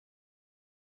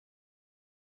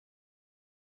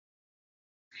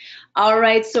All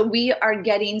right, so we are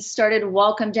getting started.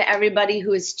 Welcome to everybody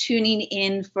who is tuning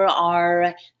in for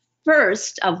our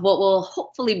first of what will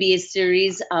hopefully be a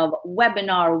series of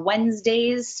webinar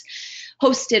Wednesdays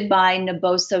hosted by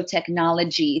Naboso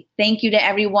Technology. Thank you to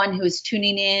everyone who is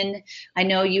tuning in. I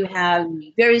know you have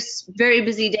very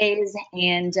busy days,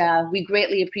 and we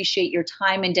greatly appreciate your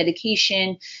time and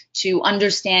dedication to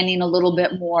understanding a little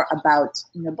bit more about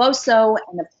Naboso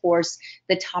and, of course,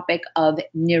 the topic of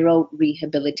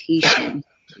neurorehabilitation.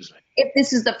 If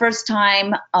this is the first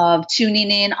time of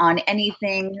tuning in on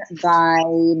anything by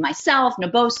myself,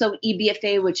 Naboso,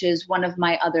 EBFA, which is one of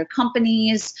my other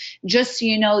companies, just so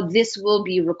you know, this will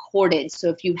be recorded. So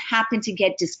if you happen to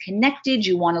get disconnected,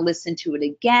 you want to listen to it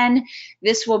again,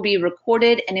 this will be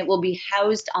recorded and it will be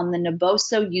housed on the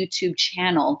Naboso YouTube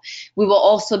channel. We will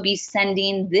also be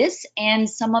sending this and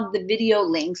some of the video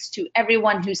links to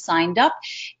everyone who signed up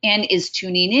and is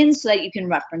tuning in so that you can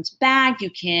reference back, you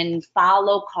can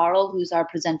follow Karl, who's our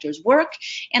presenter's work,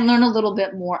 and learn a little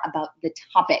bit more about the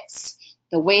topics.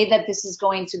 The way that this is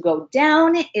going to go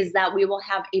down is that we will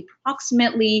have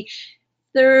approximately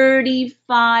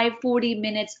 40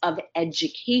 minutes of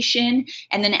education,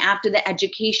 and then after the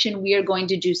education we are going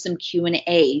to do some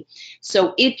Q&A.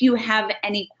 So if you have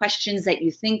any questions that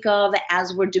you think of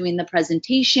as we're doing the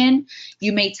presentation,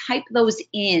 you may type those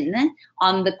in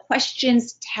on the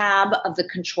questions tab of the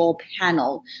control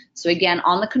panel. So again,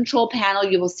 on the control panel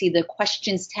you will see the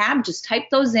questions tab. Just type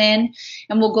those in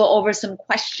and we'll go over some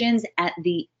questions at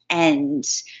the end.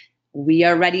 We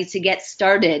are ready to get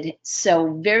started.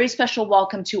 So very special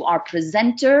welcome to our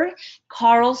presenter,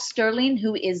 Karl Sterling,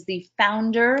 who is the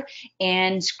founder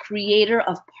and creator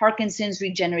of Parkinson's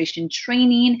Regeneration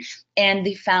Training and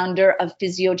the founder of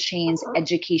PhysioChain's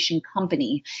education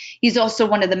company. He's also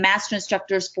one of the master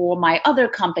instructors for my other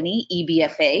company,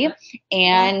 EBFA,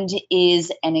 and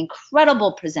is an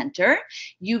incredible presenter.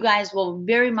 You guys will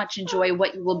very much enjoy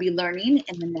what you will be learning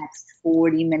in the next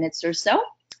 40 minutes or so.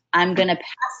 I'm going to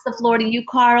pass the floor to you,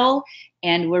 Karl,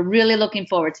 and we're really looking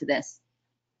forward to this.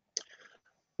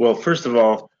 Well, first of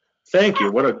all, thank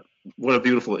you. What a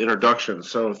beautiful introduction.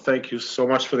 So thank you so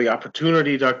much for the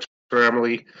opportunity, Dr.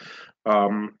 Emily.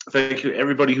 Thank you to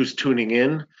everybody who's tuning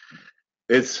in.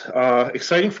 It's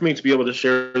exciting for me to be able to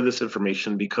share this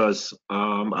information because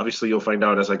obviously you'll find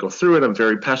out as I go through it, I'm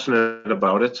very passionate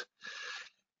about it.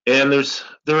 And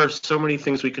there are so many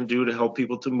things we can do to help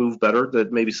people to move better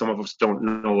that maybe some of us don't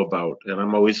know about. And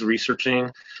I'm always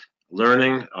researching,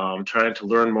 learning, trying to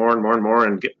learn more and more and more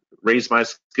and raise my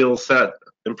skill set,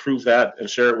 improve that, and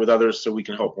share it with others so we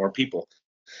can help more people.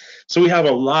 So we have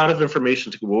a lot of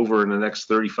information to go over in the next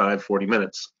 35, 40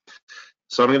 minutes.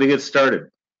 So I'm going to get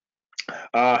started.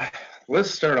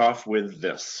 Let's start off with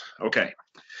this. Okay.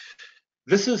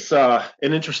 This is an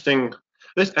interesting,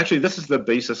 this is the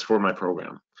basis for my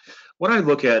program. What I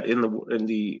look at in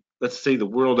the let's say the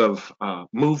world of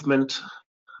movement,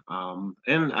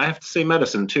 and I have to say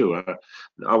medicine too.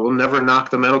 I will never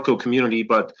knock the medical community,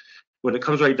 but when it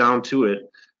comes right down to it,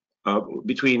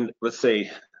 between let's say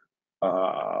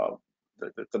the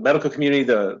medical community,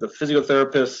 the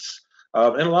physiotherapists,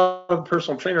 and a lot of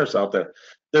personal trainers out there,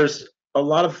 there's a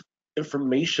lot of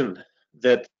information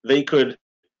that they could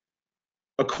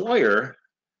acquire,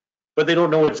 but they don't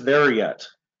know it's there yet.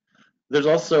 There's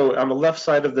also, on the left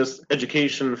side of this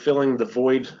education, filling the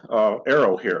void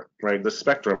arrow here, right, the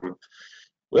spectrum.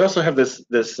 We also have this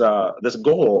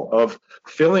goal of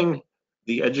filling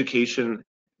the education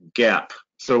gap.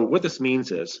 So what this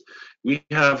means is we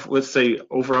have, let's say,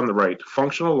 over on the right,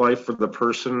 functional life for the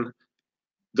person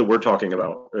that we're talking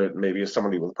about. Maybe it's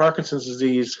somebody with Parkinson's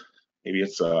disease, maybe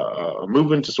it's a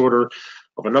movement disorder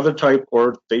of another type,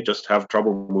 or they just have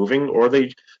trouble moving, or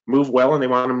they move well and they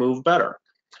want to move better.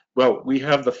 Well, we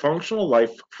have the functional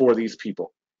life for these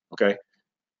people, okay?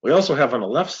 We also have on the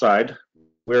left side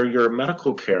where your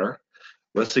medical care,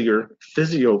 let's say your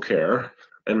physio care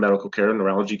and medical care,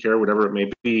 neurology care, whatever it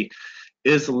may be,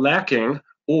 is lacking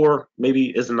or maybe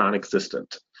is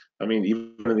non-existent. I mean,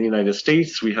 even in the United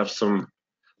States, we have some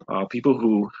people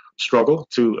who struggle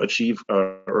to achieve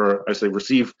or I say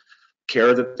receive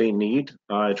care that they need.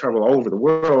 I travel all over the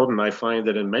world and I find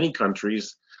that in many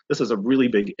countries, this is a really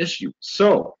big issue.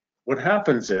 So what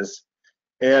happens is,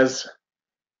 as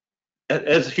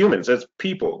humans, as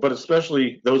people, but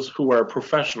especially those who are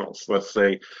professionals, let's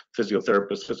say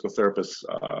physiotherapists, physical therapists,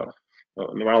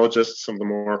 neurologists, some of the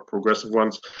more progressive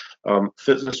ones,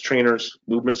 fitness trainers,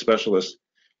 movement specialists,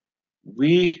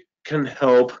 we can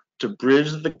help to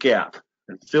bridge the gap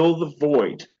and fill the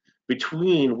void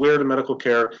between where the medical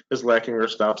care is lacking or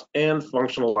stops and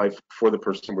functional life for the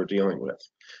person we're dealing with.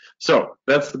 So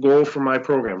that's the goal for my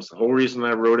programs. The whole reason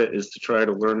I wrote it is to try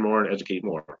to learn more and educate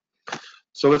more.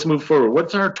 So let's move forward.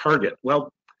 What's our target?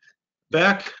 Well,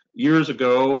 back years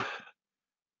ago,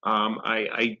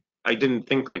 I didn't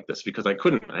think like this because I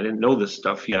couldn't. I didn't know this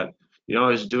stuff yet. You know,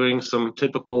 I was doing some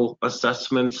typical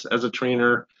assessments as a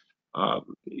trainer,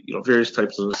 you know, various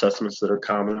types of assessments that are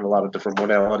common in a lot of different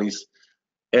modalities.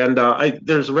 And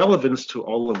there's relevance to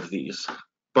all of these.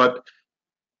 But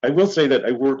I will say that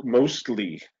I work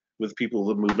mostly with people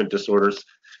with movement disorders,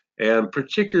 and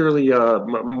particularly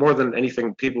more than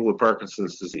anything, people with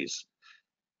Parkinson's disease.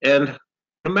 And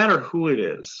no matter who it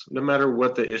is, no matter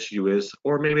what the issue is,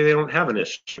 or maybe they don't have an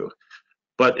issue,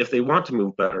 but if they want to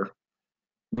move better,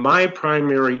 my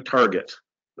primary target,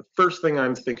 the first thing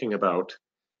I'm thinking about,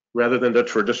 rather than the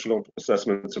traditional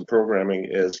assessments and programming,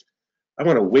 is I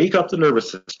want to wake up the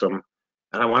nervous system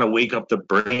and I want to wake up the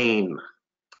brain.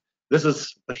 This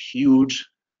is a huge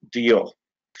deal,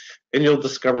 and you'll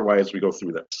discover why as we go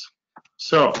through this.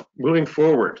 So, moving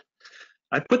forward,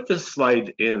 I put this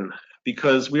slide in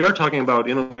because we are talking about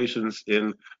innovations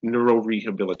in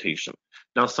neurorehabilitation.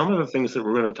 Now, some of the things that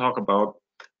we're going to talk about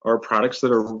are products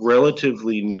that are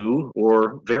relatively new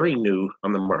or very new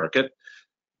on the market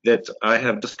that I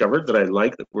have discovered that I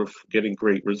like, that we're getting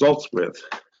great results with.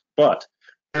 But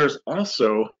there's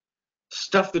also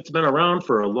stuff that's been around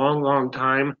for a long, long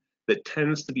time that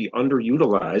tends to be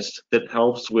underutilized that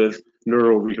helps with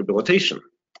neurorehabilitation.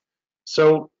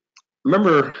 So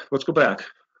remember, let's go back.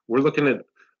 We're looking at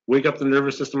wake up the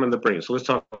nervous system and the brain. So let's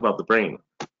talk about the brain.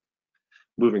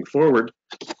 Moving forward,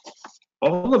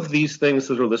 all of these things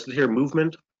that are listed here,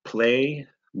 movement, play,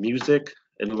 music,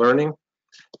 and learning,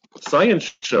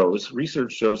 science shows,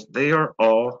 research shows, they are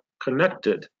all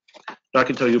connected. Now, I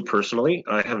can tell you personally,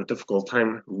 I have a difficult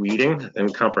time reading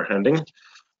and comprehending.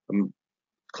 I'm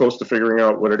close to figuring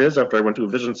out what it is after I went to a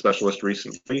vision specialist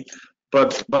recently.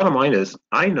 But bottom line is,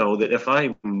 I know that if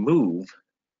I move,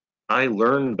 I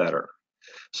learn better.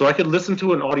 So I could listen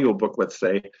to an audiobook, let's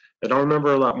say, and I'll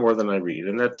remember a lot more than I read.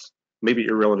 And that's maybe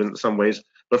irrelevant in some ways.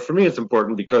 But for me, it's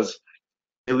important because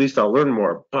at least I'll learn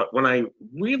more. But when I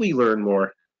really learn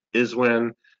more is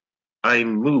when I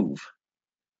move.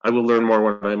 I will learn more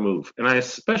when I move. And I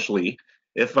especially,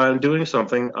 if I'm doing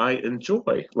something I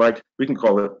enjoy, like we can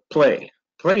call it play.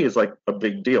 Play is like a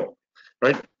big deal,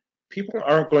 right? People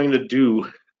aren't going to do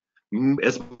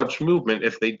as much movement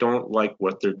if they don't like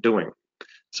what they're doing.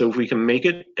 So if we can make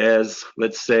it as,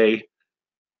 let's say,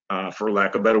 for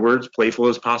lack of better words, playful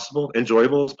as possible,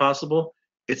 enjoyable as possible,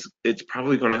 it's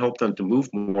probably going to help them to move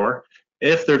more.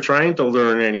 If they're trying to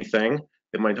learn anything,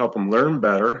 it might help them learn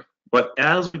better. But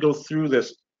as we go through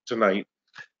this tonight,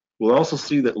 we'll also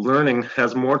see that learning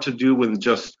has more to do with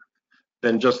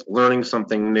than just learning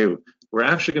something new. We're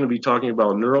actually going to be talking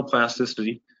about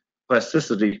neuroplasticity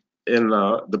in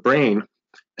the brain,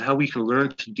 and how we can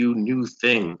learn to do new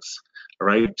things, all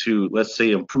right, to, let's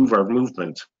say, improve our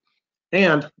movement.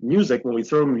 And music, when we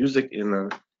throw music in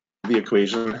the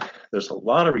equation, there's a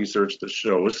lot of research that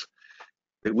shows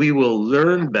that we will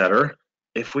learn better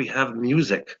if we have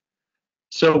music.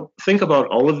 So think about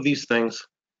all of these things: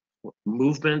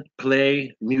 movement,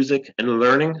 play, music, and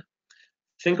learning.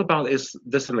 Think about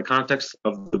this in the context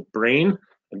of the brain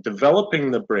and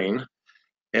developing the brain.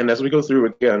 And as we go through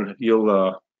again,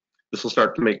 this will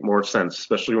start to make more sense,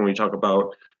 especially when we talk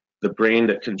about the brain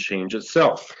that can change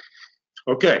itself.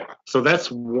 Okay, so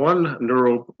that's one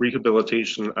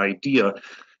neurorehabilitation idea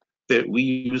that we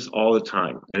use all the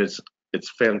time, and it's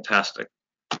fantastic.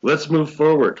 Let's move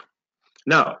forward.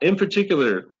 Now, in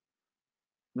particular,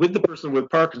 with the person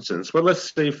with Parkinson's, but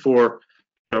let's say for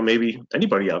maybe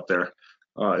anybody out there,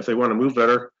 if they want to move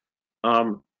better, they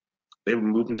have a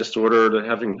movement disorder, they're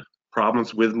having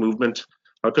problems with movement.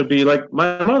 It could be like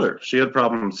my mother. She had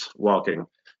problems walking.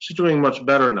 She's doing much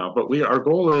better now, but our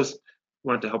goal is we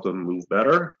want to help them move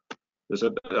better. There's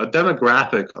a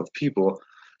demographic of people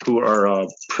who are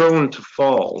prone to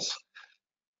falls.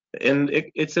 And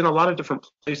it's in a lot of different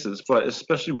places, but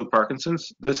especially with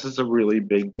Parkinson's, this is a really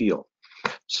big deal.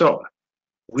 So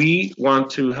we want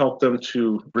to help them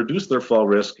to reduce their fall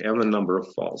risk and the number of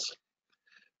falls.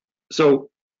 So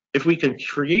if we can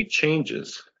create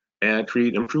changes and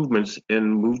create improvements in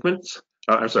improvements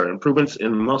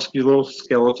in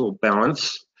musculoskeletal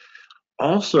balance.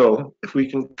 Also, if we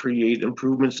can create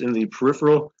improvements in the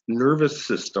peripheral nervous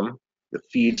system that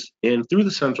feeds in through the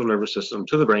central nervous system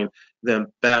to the brain, then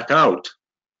back out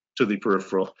to the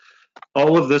peripheral,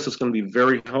 all of this is going to be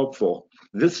very helpful.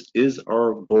 This is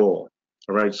our goal.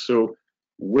 All right, so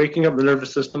waking up the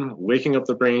nervous system, waking up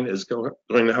the brain is going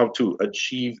to help to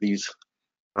achieve these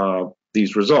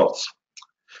results.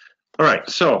 All right,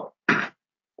 so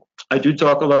I do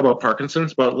talk a lot about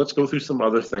Parkinson's, but let's go through some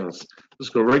other things. Let's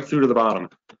go right through to the bottom.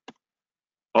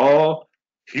 All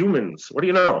humans. What do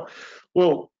you know?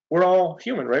 Well, we're all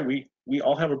human, right? We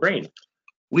all have a brain.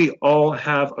 We all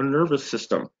have a nervous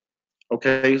system.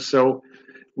 Okay, so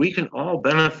we can all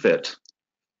benefit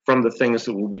from the things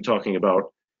that we'll be talking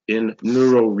about in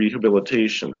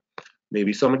neurorehabilitation.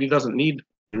 Maybe somebody doesn't need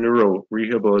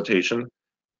neurorehabilitation,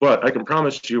 but I can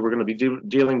promise you we're going to be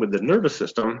dealing with the nervous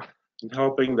system and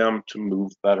helping them to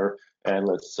move better. And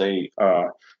let's say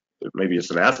maybe it's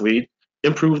an athlete,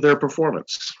 improve their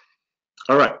performance.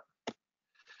 All right,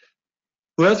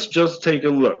 let's just take a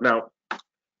look. Now,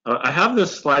 I have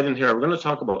this slide in here. I'm going to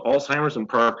talk about Alzheimer's and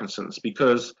Parkinson's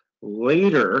because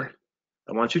later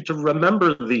I want you to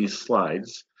remember these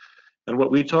slides and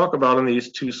what we talk about in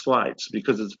these two slides,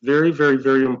 because it's very, very,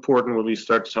 very important when we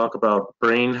start to talk about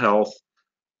brain health,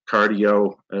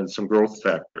 cardio, and some growth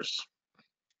factors.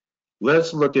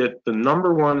 Let's look at the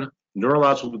 #1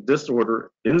 neurological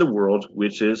disorder in the world,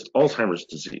 which is Alzheimer's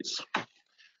disease.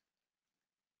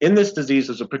 In this disease,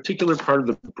 there's a particular part of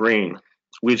the brain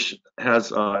which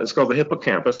has, it's called the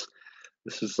hippocampus.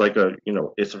 This is like a,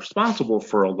 it's responsible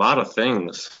for a lot of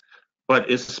things, but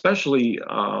it's especially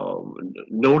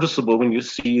noticeable when you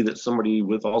see that somebody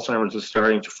with Alzheimer's is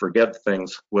starting to forget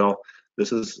things. Well,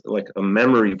 this is like a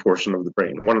memory portion of the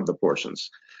brain, one of the portions.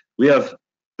 We have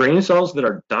brain cells that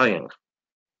are dying.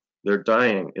 They're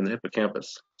dying in the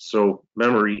hippocampus. So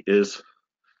memory is,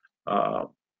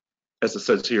 as it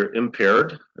says here,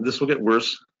 impaired, and this will get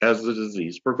worse as the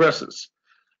disease progresses.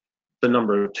 The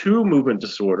 #2 movement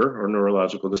disorder or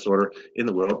neurological disorder in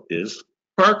the world is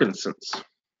Parkinson's.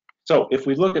 So if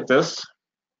we look at this,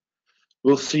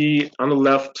 we'll see on the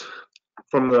left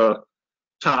from the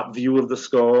top view of the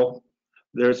skull,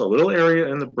 there's a little area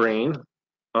in the brain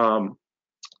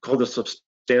called the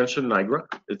substantia nigra.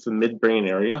 It's the midbrain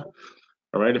area.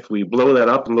 All right, if we blow that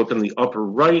up and look in the upper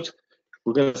right,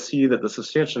 we're going to see that the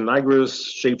substantia nigra is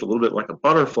shaped a little bit like a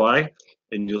butterfly,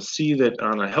 and you'll see that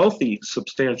on a healthy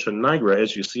substantia nigra,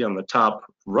 as you see on the top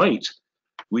right,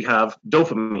 we have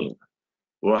dopamine.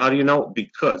 Well, how do you know?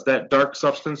 Because that dark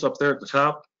substance up there at the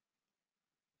top,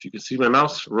 if you can see my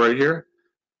mouse right here,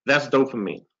 that's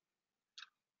dopamine.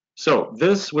 So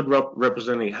this would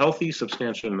represent a healthy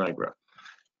substantia nigra.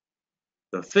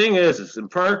 The thing is in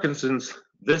Parkinson's,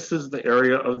 this is the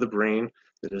area of the brain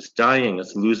that is dying.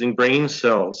 It's losing brain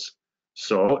cells.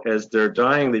 So as they're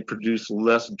dying, they produce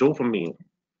less dopamine.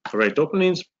 All right,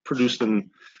 dopamine's produced in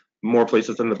more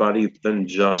places in the body than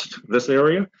just this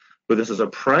area, but this is a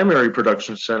primary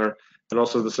production center, and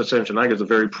also the substantia nigra is a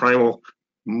very primal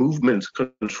movement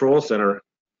control center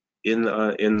in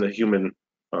the human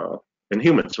in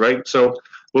humans, right? So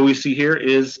what we see here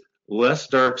is less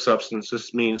dark substance.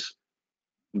 This means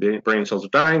the brain cells are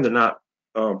dying. They're not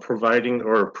providing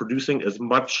or producing as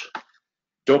much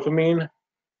dopamine.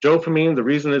 Dopamine, the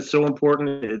reason it's so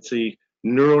important, it's a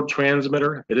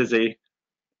neurotransmitter. It is a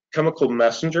chemical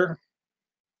messenger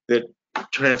that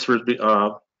transfers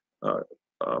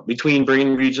between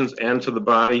brain regions and to the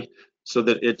body so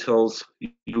that it tells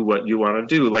you what you want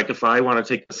to do. Like if I want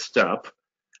to take a step,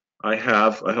 I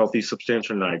have a healthy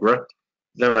substantia nigra,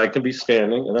 then I can be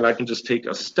standing and then I can just take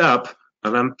a step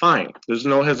and I'm fine. There's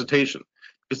no hesitation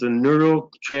because the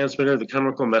neurotransmitter, the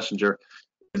chemical messenger,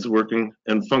 is working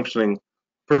and functioning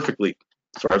perfectly,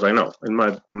 as far as I know, in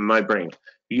my brain.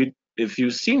 If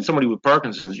you've seen somebody with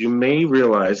Parkinson's, you may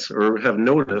realize or have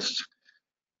noticed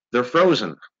they're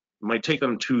frozen. It might take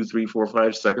them 2, 3, 4,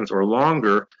 5 seconds or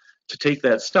longer to take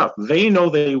that step. They know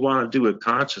they want to do it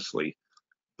consciously,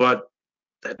 but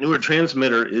that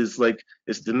neurotransmitter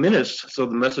is diminished, so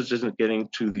the message isn't getting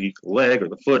to the leg or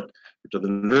the foot or to the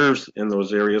nerves in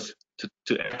those areas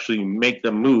to actually make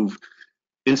them move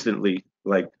instantly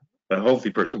like a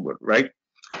healthy person would, right?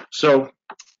 So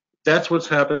that's what's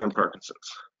happening in Parkinson's.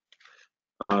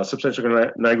 Substantia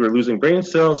nigra losing brain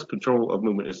cells, control of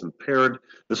movement is impaired.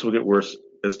 This will get worse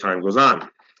as time goes on.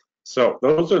 So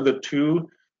those are the two.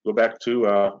 Go back to,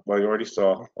 well, you already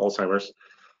saw Alzheimer's,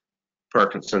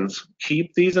 Parkinson's.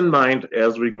 Keep these in mind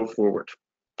as we go forward.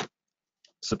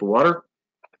 Sip of water.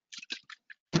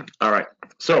 All right.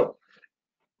 So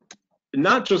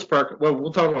not just Parkinson's. Well,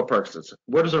 we'll talk about Parkinson's.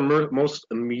 What is our most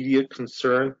immediate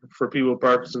concern for people with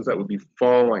Parkinson's? That would be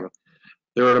falling.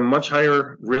 They're at a much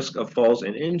higher risk of falls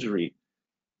and injury.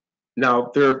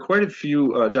 Now, there are quite a few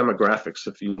demographics,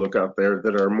 if you look out there,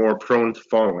 that are more prone to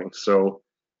falling. So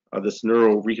this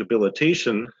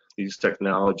neurorehabilitation, these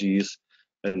technologies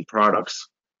and products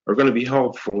are going to be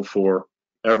helpful for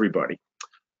everybody.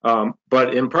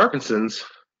 But in Parkinson's,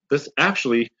 this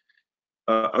actually,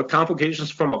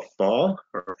 complications from a fall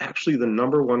are actually the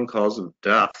 #1 cause of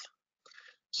death.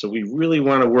 So we really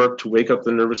want to work to wake up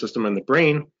the nervous system and the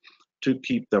brain to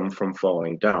keep them from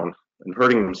falling down and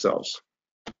hurting themselves.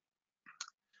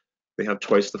 They have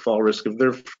twice the fall risk of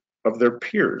their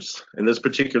peers. In this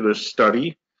particular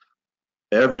study,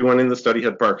 everyone in the study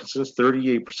had Parkinson's.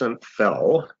 38%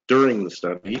 fell during the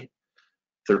study.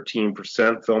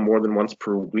 13% fell more than once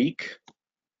per week.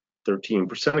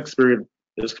 13%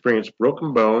 experienced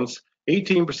broken bones.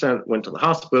 18% went to the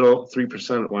hospital.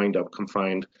 3% wind up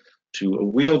confined to a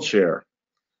wheelchair.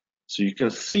 So you can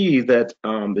see that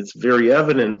it's very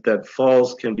evident that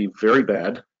falls can be very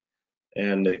bad,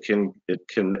 and it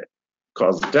can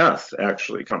cause death,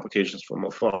 actually, complications from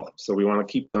a fall. So we want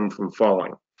to keep them from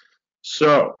falling.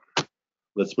 So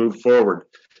let's move forward.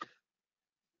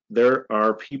 There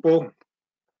are people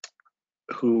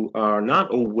who are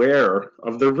not aware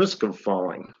of the risk of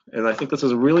falling. And I think this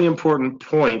is a really important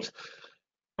point.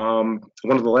 One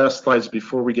of the last slides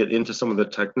before we get into some of the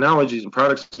technologies and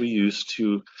products we use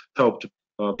to help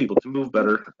people to move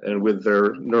better and with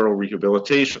their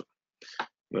neurorehabilitation.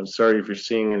 I'm sorry if you're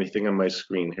seeing anything on my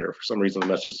screen here. For some reason, the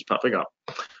message is popping up.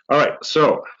 All right,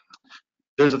 so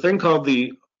there's a thing called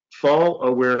the fall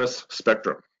awareness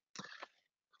spectrum.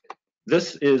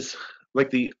 This is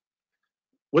like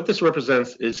what this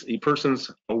represents is a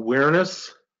person's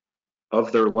awareness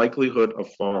of their likelihood of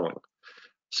falling.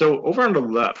 So over on the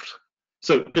left,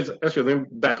 so actually, let me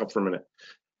back up for a minute.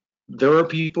 There are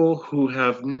people who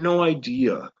have no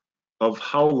idea of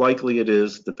how likely it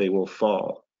is that they will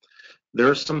fall. There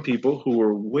are some people who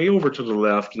are way over to the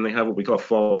left and they have what we call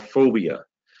fall phobia.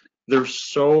 They're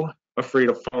so afraid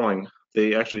of falling,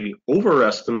 they actually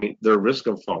overestimate their risk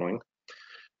of falling,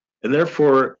 and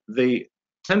therefore they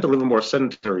tend to live a more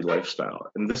sedentary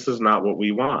lifestyle. And this is not what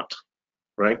we want,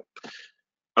 right?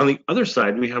 On the other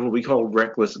side, we have what we call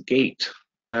reckless gait.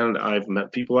 And I've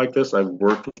met people like this, I've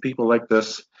worked with people like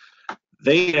this.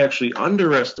 They actually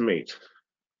underestimate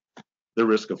the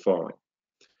risk of falling.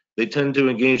 They tend to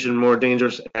engage in more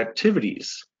dangerous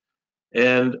activities.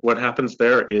 And what happens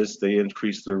there is they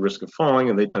increase their risk of falling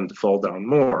and they tend to fall down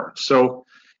more. So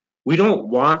we don't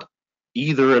want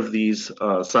either of these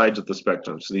sides of the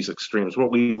spectrum, so these extremes.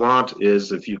 What we want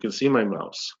is, if you can see my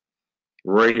mouse,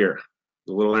 right here,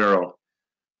 the little arrow,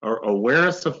 our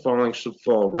awareness of falling should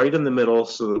fall right in the middle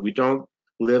so that we don't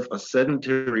live a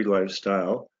sedentary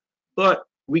lifestyle, but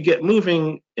we get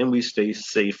moving and we stay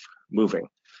safe moving.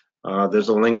 There's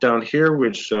a link down here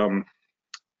which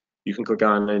you can click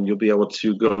on and you'll be able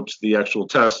to go to the actual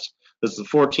test. This is a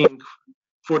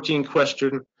 14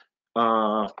 question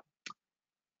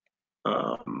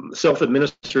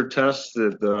self-administered test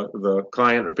that the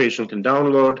client or patient can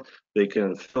download. They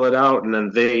can fill it out, and then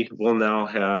they will now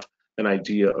have an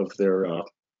idea of their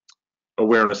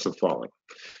awareness of falling.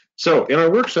 So in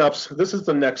our workshops, this is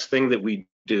the next thing that we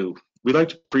do. We like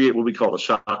to create what we call a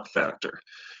shock factor.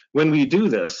 When we do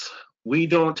this, we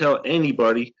don't tell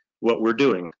anybody what we're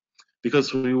doing,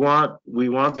 because we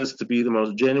want this to be the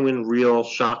most genuine, real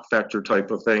shock factor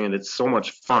type of thing, and it's so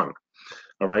much fun.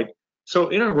 All right. So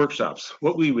in our workshops,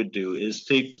 what we would do is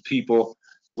take people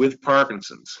with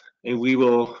Parkinson's and we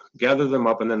will gather them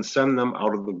up and then send them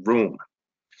out of the room.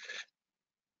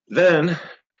 Then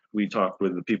we talk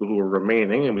with the people who are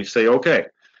remaining and we say, okay,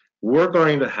 we're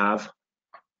going to have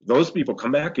those people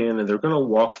come back in and they're going to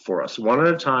walk for us one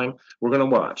at a time. We're going to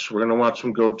watch. We're going to watch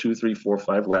them go 2, 3, 4,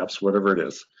 5 laps, whatever it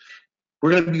is.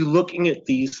 We're going to be looking at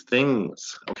these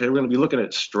things. Okay, we're going to be looking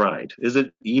at stride. Is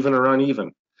it even or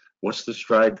uneven? What's the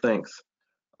stride length?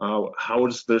 How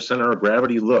does their center of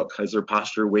gravity look? Has their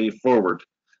posture way forward?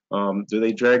 Do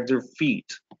they drag their feet?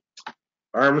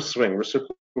 Arm swing,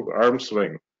 reciprocal arm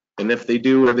swing. And if they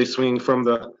do, are they swinging from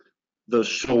the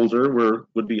shoulder, where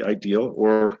would be ideal,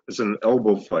 or is it an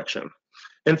elbow flexion?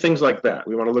 And things like that.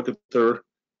 We want to look at their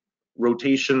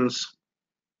rotations.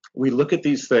 We look at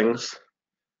these things.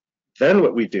 Then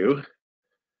what we do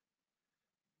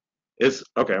is,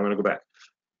 okay, I'm going to go back.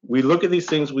 We look at these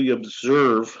things, we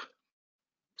observe.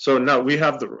 So now we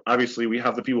have obviously we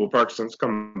have the people with Parkinson's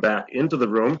come back into the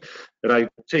room, and I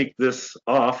take this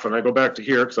off and I go back to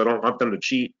here because I don't want them to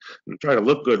cheat and try to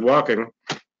look good walking.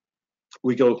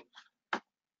 We're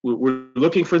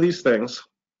looking for these things.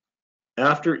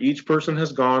 After each person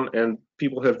has gone and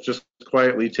people have just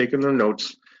quietly taken their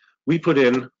notes, we put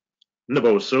in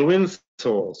Naboso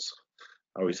insoles.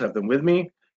 I always have them with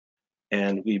me,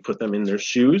 and we put them in their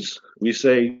shoes. We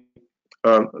say,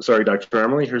 sorry, Dr.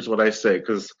 Emily, here's what I say,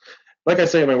 because like I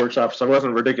say in my workshops, I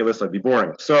wasn't ridiculous, I'd be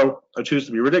boring. So I choose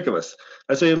to be ridiculous.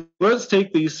 I say, let's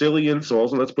take these silly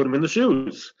insoles and let's put them in the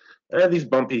shoes. I have these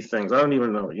bumpy things. I don't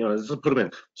even know. Let's put them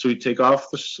in. So we take off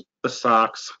the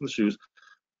socks, the shoes,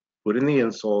 put in the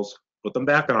insoles, put them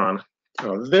back on.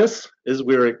 Now, this is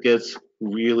where it gets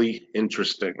really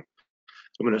interesting.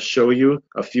 I'm going to show you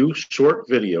a few short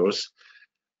videos,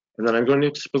 and then I'm going to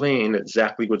explain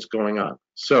exactly what's going on.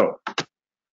 So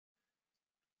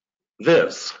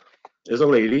this is a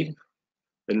lady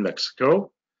in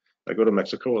Mexico. I go to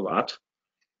Mexico a lot.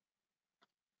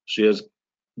 She has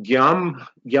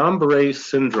Guillain-Barré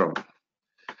syndrome.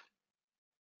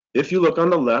 If you look on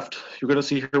the left, you're going to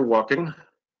see her walking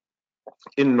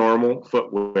in normal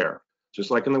footwear. Just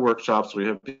like in the workshops, we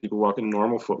have people walk in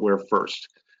normal footwear first.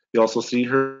 You also see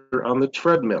her on the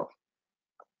treadmill.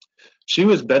 She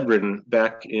was bedridden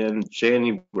back in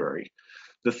January.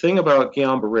 The thing about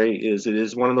Guillain-Barré is it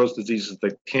is one of those diseases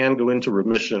that can go into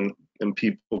remission and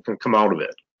people can come out of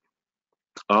it.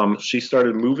 She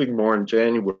started moving more in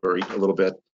January a little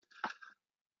bit.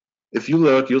 If you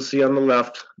look, you'll see on the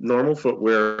left, normal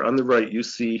footwear. On the right, you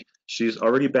see she's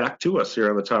already back to us here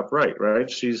on the top right, right?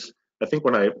 I think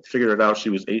when I figured it out, she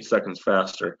was 8 seconds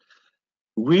faster.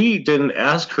 We didn't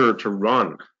ask her to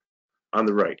run on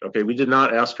the right, okay? We did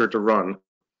not ask her to run.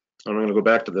 I'm going to go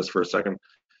back to this for a second.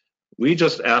 We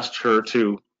just asked her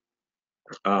to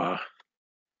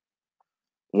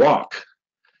walk.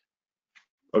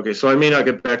 Okay, so I may not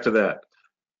get back to that.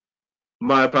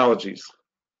 My apologies.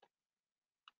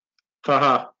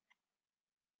 Haha.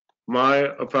 My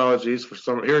apologies for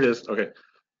some. Here it is. Okay.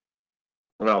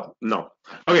 Well, no.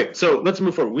 Okay, so let's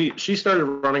move forward. She started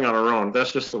running on her own.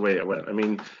 That's just the way it went. I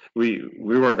mean, we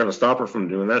weren't going to stop her from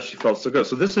doing that. She felt so good.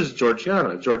 So this is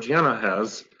Georgiana. Georgiana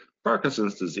has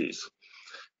Parkinson's disease.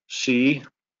 Same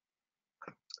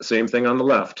thing on the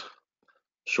left.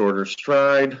 Shorter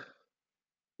stride,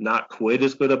 not quite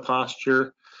as good a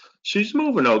posture. She's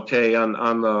moving okay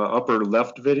on the upper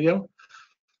left video,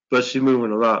 but she's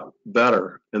moving a lot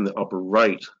better in the upper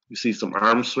right. You see some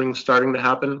arm swing starting to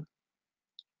happen,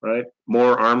 right?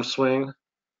 More arm swing,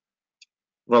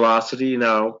 velocity.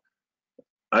 Now,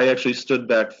 I actually stood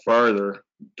back farther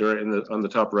on the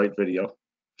top right video.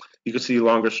 You can see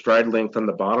longer stride length on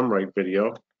the bottom right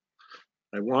video.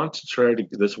 I want to try to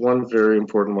get this one very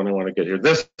important one I want to get here.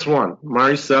 This one,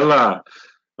 Maricela.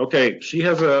 Okay, she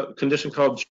has a condition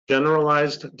called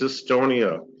generalized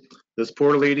dystonia. This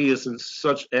poor lady is in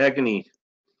such agony.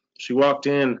 She walked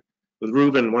in with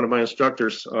Ruben, one of my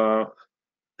instructors,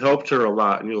 helped her a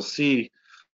lot, and you'll see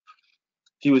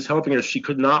he was helping her. She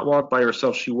could not walk by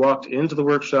herself. She walked into the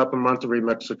workshop in Monterrey,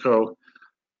 Mexico,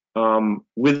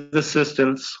 with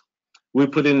assistance. We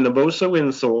put in Naboso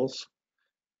insoles,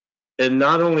 and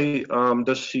not only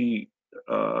does she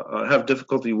have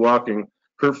difficulty walking,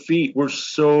 her feet were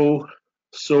so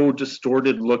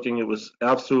distorted looking. It was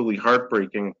absolutely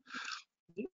heartbreaking.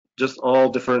 Just all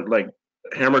different, like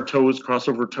hammer toes,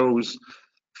 crossover toes,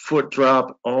 foot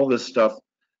drop, all this stuff.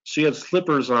 She had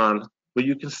slippers on, but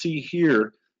you can see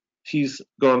here she's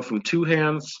gone from 2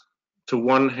 hands to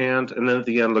 1 hand, and then at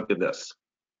the end, look at this.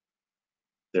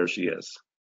 There she is,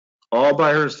 all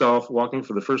by herself, walking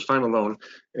for the first time alone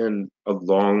in a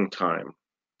long time.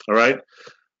 All right,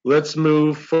 let's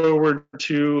move forward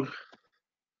to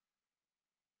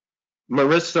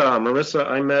Marissa. Marissa,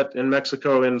 I met in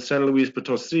Mexico in San Luis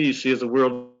Potosi. She is a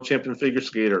world champion figure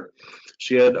skater.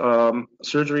 She had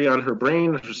surgery on her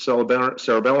brain, her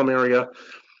cerebellum area.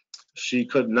 She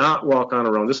could not walk on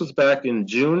her own. This was back in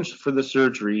June for the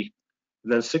surgery.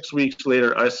 And then 6 weeks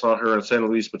later, I saw her in San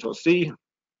Luis Potosi.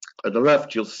 At the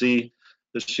left, you'll see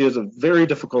that she has a very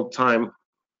difficult time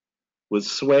with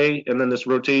sway, and then this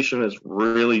rotation is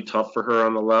really tough for her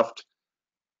on the left.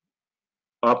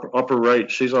 Upper right,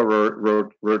 she's all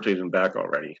rotating back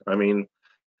already. I mean,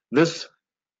 this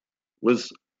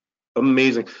was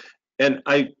amazing. And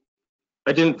I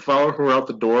didn't follow her out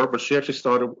the door, but she actually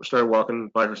started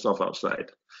walking by herself outside.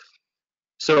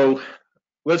 So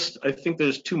I think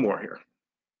there's 2 more here.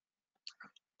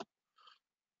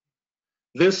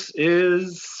 This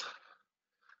is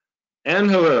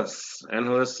Angeles.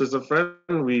 Angeles is a friend.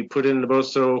 We put in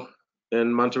Naboso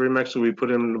in Monterrey, Mexico. We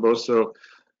put in Naboso,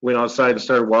 went outside and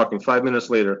started walking. 5 minutes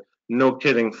later, no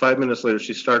kidding, 5 minutes later,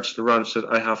 she starts to run. She said,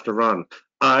 I have to run.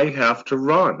 I have to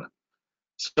run.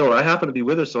 So I happened to be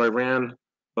with her, so I ran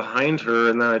behind her,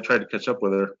 and then I tried to catch up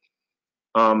with her.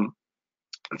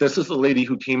 This is a lady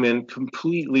who came in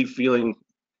completely feeling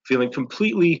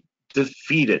completely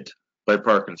defeated by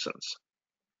Parkinson's.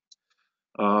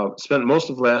 Spent most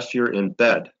of last year in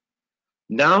bed.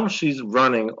 Now she's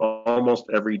running almost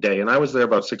every day. And I was there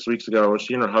about 6 weeks ago.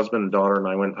 She and her husband and daughter and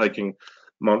I went hiking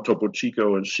Mount Topo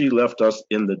Chico, and she left us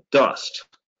in the dust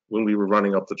when we were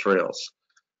running up the trails.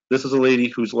 This is a lady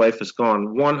whose life has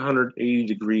gone 180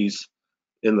 degrees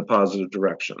in the positive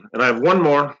direction. And I have one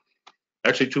more,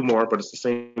 actually two more, but it's the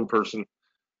same person.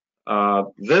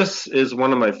 This is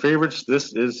one of my favorites.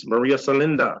 This is Maria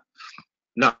Salinda.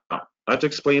 Now, I have to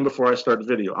explain before I start the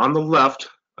video. On the left,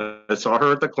 I saw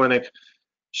her at the clinic.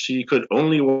 She could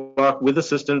only walk with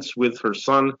assistance with her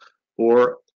son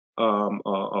or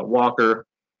a walker.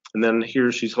 And then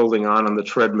here she's holding on the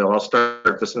treadmill. I'll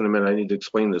start this in a minute. I need to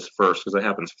explain this first because it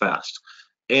happens fast.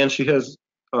 And she has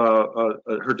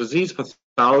her disease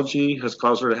pathology has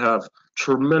caused her to have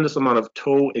tremendous amount of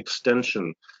toe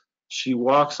extension. She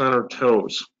walks on her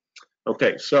toes.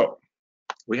 Okay, so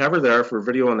we have her there for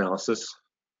video analysis.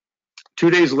 2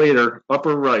 days later,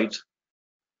 upper right,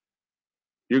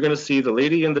 you're going to see the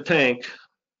lady in the tank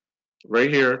right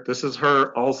here. This is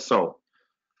her also.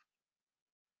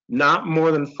 Not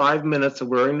more than 5 minutes of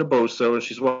wearing Naboso, and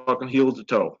she's walking heel to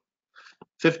toe.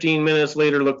 15 minutes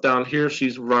later, look down here,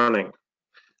 she's running.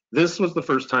 This was the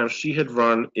first time she had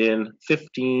run in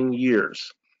 15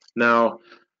 years. Now,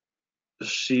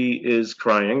 she is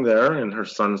crying there, and her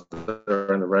son's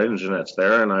there on the right, and Jeanette's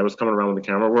there, and I was coming around with the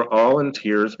camera. We're all in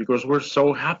tears because we're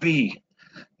so happy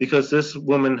because this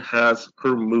woman has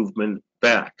her movement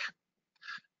back.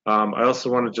 I also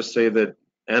want to just say that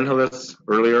Angeles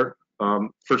earlier,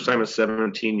 first time in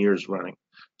 17 years running.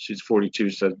 She's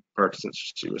 42, said Parkinson,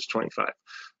 she was 25.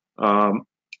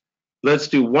 Let's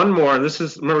do one more. This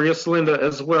is Maria Salinda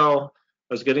as well.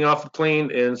 I was getting off the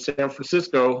plane in San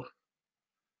Francisco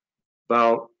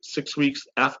about 6 weeks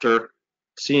after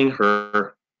seeing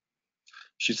her.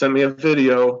 She sent me a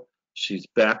video. She's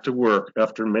back to work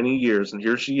after many years, and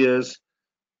here she is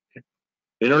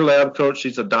in her lab coat.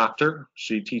 She's a doctor.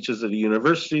 She teaches at a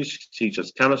university. She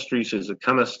teaches chemistry. She's a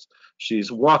chemist.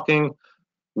 She's walking,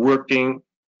 working,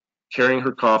 carrying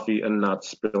her coffee and not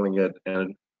spilling it,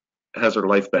 and has her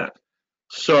life back.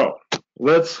 So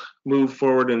let's move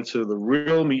forward into the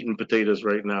real meat and potatoes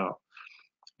right now,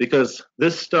 because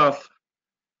this stuff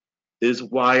is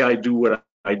why I do what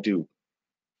I do.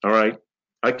 All right.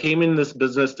 I came in this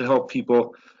business to help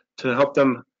people, to help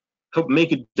them help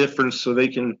make a difference so they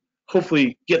can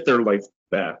hopefully get their life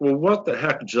back. Well, what the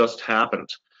heck just happened?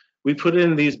 We put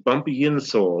in these bumpy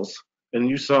insoles, and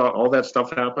you saw all that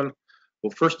stuff happen.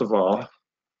 Well, first of all,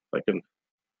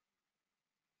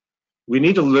 we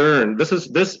need to learn. This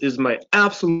is my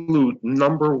absolute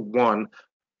number one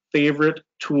favorite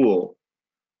tool,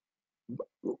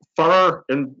 far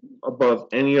and above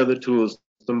any other tools,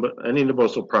 any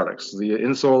Naboso products, the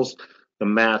insoles, the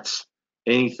mats,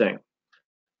 anything.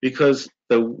 Because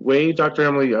the way Dr.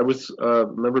 Emily, I was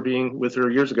remember being with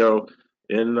her years ago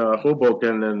in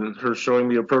Hoboken, and her showing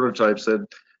me a prototype, said,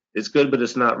 it's good, but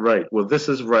it's not right. Well, this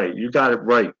is right. You got it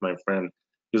right, my friend,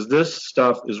 because this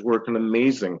stuff is working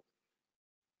amazing.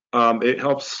 It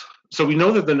helps. So we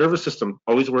know that the nervous system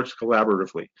always works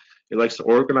collaboratively. It likes to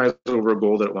organize over a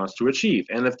goal that it wants to achieve.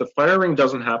 And if the firing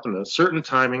doesn't happen in a certain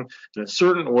timing, in a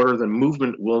certain order, then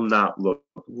movement will not look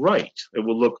right. It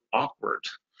will look awkward,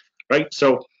 right?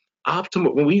 So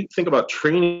optimal, when we think about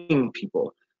training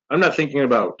people, I'm not thinking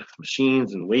about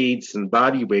machines and weights and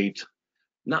body weight,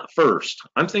 not first.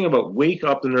 I'm thinking about wake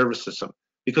up the nervous system,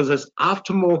 because this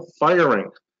optimal firing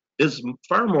is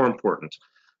far more important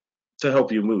to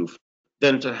help you move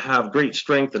than to have great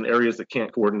strength in areas that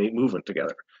can't coordinate movement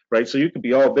together, right? So you could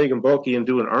be all big and bulky and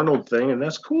do an Arnold thing, and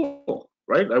that's cool,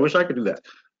 right? I wish I could do that,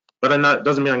 but I'm not.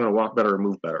 Doesn't mean I'm going to walk better or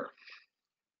move better.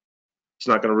 It's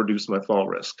not going to reduce my fall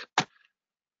risk.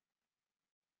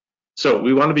 So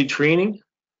we want to be training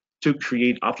to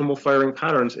create optimal firing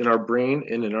patterns in our brain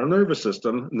and in our nervous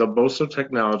system. Naboso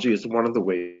technology is one of the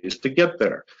ways to get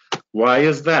there. Why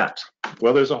is that?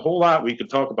 Well, there's a whole lot we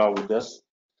could talk about with this.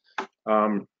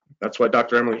 That's why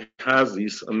Dr. Emily has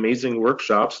these amazing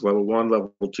workshops, level 1,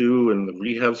 level 2, and the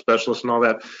rehab specialist and all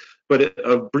that. But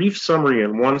a brief summary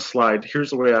in one slide, here's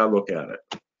the way I look at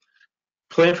it.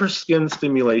 Plantar skin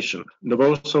stimulation,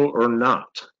 Naboso or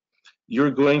not, you're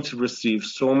going to receive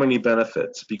so many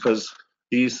benefits, because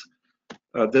this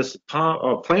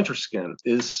plantar skin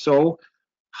is so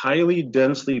highly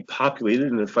densely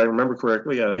populated, and if I remember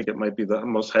correctly, I think it might be the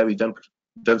most highly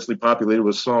densely populated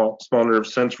with small nerve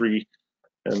sensory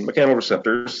and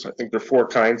mechanoreceptors. I think there are 4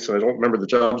 kinds, so I don't remember the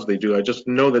jobs they do. I just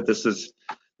know that this is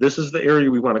the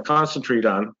area we want to concentrate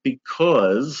on,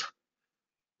 because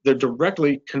they're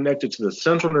directly connected to the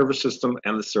central nervous system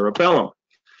and the cerebellum.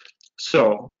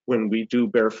 So when we do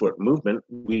barefoot movement,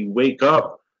 we wake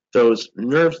up those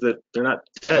nerves that they're not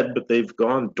dead, but they've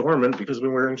gone dormant because we've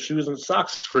been wearing shoes and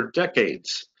socks for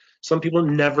decades. Some people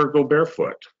never go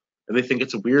barefoot, and they think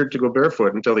it's weird to go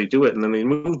barefoot until they do it, and then they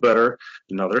move better,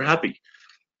 and now they're happy,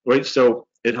 right? So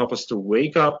it helps us to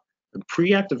wake up and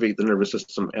pre-activate the nervous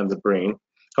system and the brain,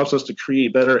 helps us to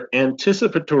create better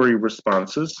anticipatory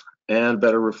responses and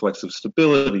better reflexive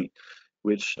stability,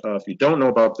 which if you don't know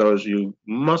about those, you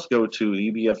must go to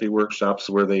EBFA workshops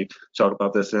where they talk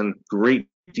about this in great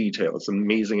detail. It's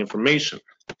amazing information.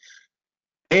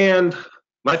 And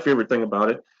my favorite thing about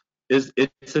it is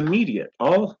it's immediate.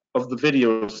 All of the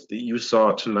videos that you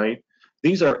saw tonight,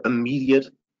 these are immediate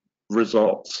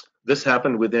results. This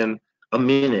happened within a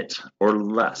minute or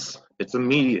less. It's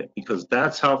immediate because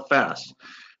that's how fast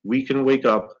we can wake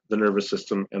up the nervous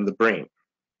system and the brain.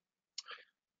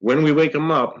 When we wake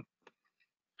them up,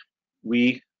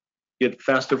 we get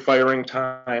faster firing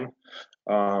time,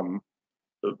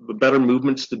 better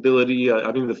movement stability.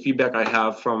 I mean, the feedback I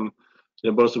have from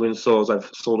Naboso insoles, I've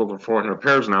sold over 400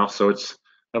 pairs now, so I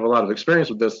have a lot of experience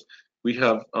with this. We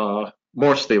have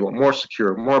more stable, more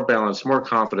secure, more balanced, more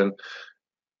confident.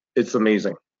 It's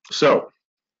amazing. So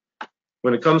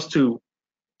when it comes to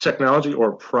technology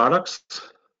or products,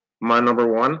 my number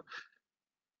one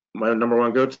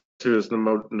go-to is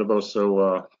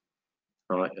Naboso,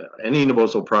 any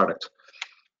Naboso product.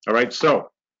 All right, so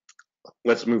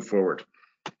let's move forward.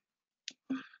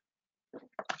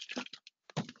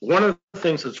 One of the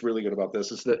things that's really good about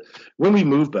this is that when we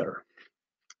move better,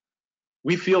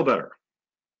 we feel better.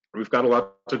 We've got a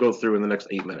lot to go through in the next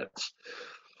 8 minutes.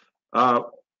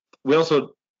 We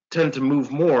also tend to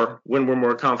move more when we're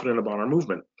more confident about our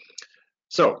movement.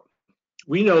 So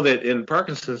we know that in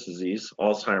Parkinson's disease,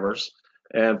 Alzheimer's,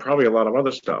 and probably a lot of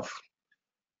other stuff,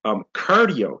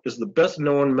 cardio is the best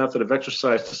known method of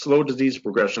exercise to slow disease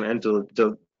progression and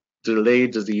to delay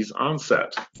disease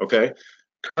onset, okay?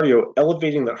 Cardio,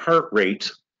 elevating the heart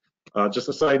rate, just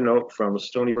a side note from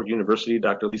Stony Brook University,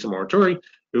 Dr. Lisa Moratori,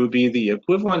 it would be the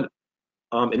equivalent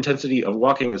intensity of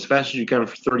walking as fast as you can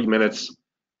for 30 minutes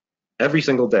every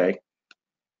single day.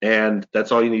 And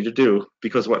that's all you need to do,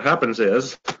 because what happens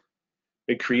is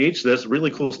it creates this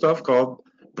really cool stuff called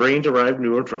brain-derived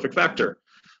neurotrophic factor.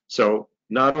 So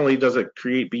not only does it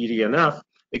create BDNF,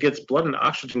 it gets blood and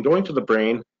oxygen going to the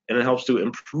brain, and it helps to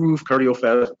improve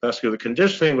cardiovascular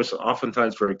conditioning, which is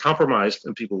oftentimes very compromised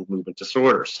in people with movement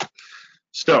disorders.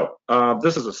 So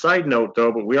this is a side note,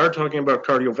 though, but we are talking about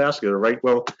cardiovascular, right?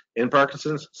 Well, in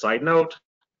Parkinson's, side note,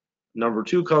 number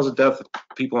 2 cause of death,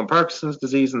 people in Parkinson's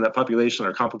disease in that population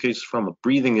are complications from a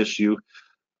breathing issue,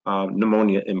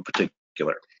 pneumonia in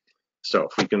particular. So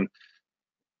if we can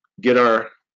get our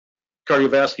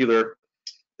cardiovascular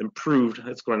improved,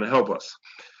 it's going to help us.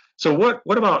 So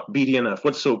what about BDNF?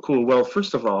 What's so cool? Well,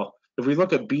 first of all, if we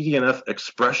look at BDNF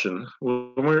expression,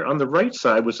 when we're on the right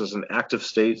side, which is an active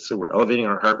state, so we're elevating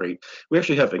our heart rate, we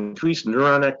actually have increased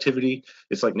neuron activity.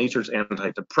 It's like nature's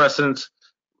antidepressant.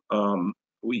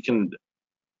 We can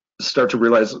start to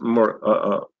realize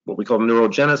more what we call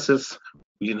neurogenesis.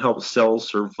 We can help cell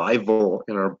survival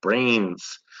in our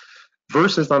brains.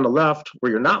 Versus on the left,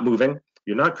 where you're not moving,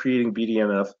 you're not creating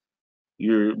BDNF,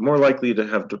 you're more likely to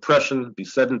have depression, be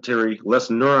sedentary, less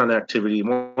neuron activity,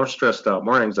 more stressed out,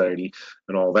 more anxiety,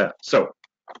 and all that. So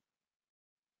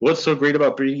what's so great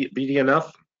about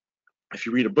BDNF? If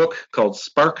you read a book called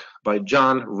Spark by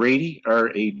John Ratey,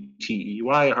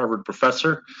 R-A-T-E-Y, a Harvard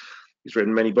professor, he's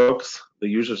written many books, The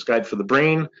User's Guide for the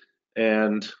Brain,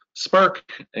 and Spark,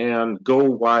 and Go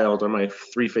Wild are my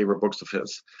 3 favorite books of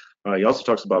his. He also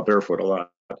talks about barefoot a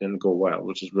lot in Go Wild,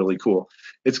 which is really cool.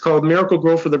 It's called Miracle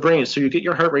Grow for the Brain. So you get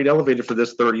your heart rate elevated for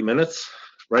this 30 minutes,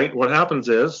 right? What happens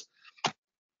is,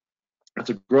 it's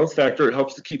a growth factor. It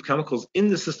helps to keep chemicals in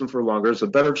the system for longer. There's a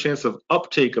better chance of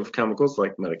uptake of chemicals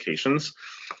like medications.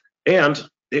 And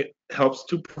it helps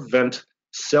to prevent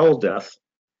cell death.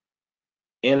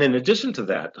 And in addition to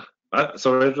that,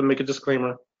 so I have to make a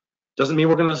disclaimer, doesn't mean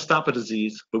we're going to stop a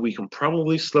disease, but we can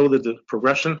probably slow the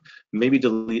progression, maybe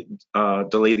delay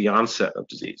the onset of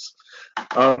disease.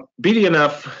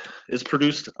 BDNF is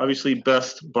produced obviously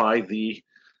best by the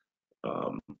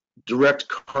direct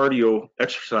cardio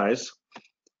exercise.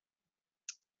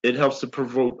 It helps to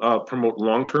promote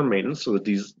long-term maintenance so that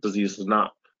these disease does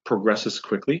not progress as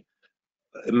quickly.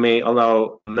 It may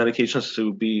allow medications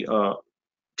to be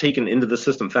taken into the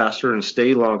system faster and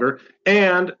stay longer,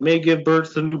 and may give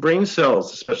birth to new brain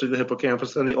cells, especially the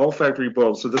hippocampus and the olfactory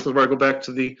bulb. So this is where I go back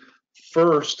to the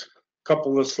first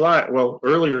couple of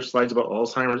earlier slides about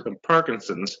Alzheimer's and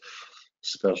Parkinson's.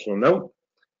 Special note,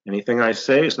 anything I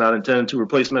say is not intended to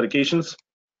replace medications.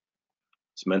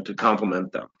 It's meant to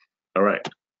complement them. All right.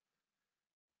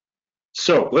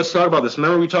 So let's talk about this.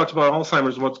 Remember we talked about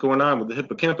Alzheimer's and what's going on with the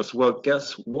hippocampus. Well,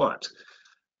 guess what?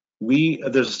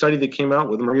 There's a study that came out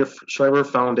with the Maria Shriver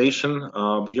Foundation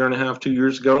a year and a half, 2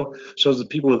 years ago, shows that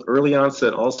people with early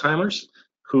onset Alzheimer's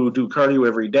who do cardio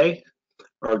every day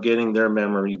are getting their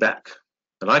memory back.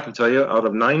 And I can tell you, out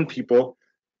of 9 people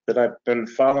that I've been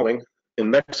following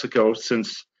in Mexico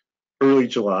since early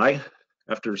July,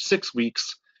 after 6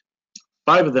 weeks,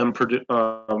 5 of them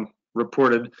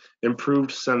reported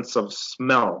improved sense of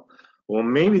smell. Well,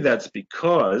 maybe that's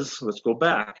because, let's go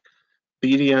back,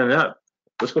 BDNF.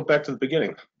 Let's go back to the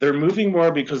beginning. They're moving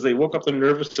more because they woke up the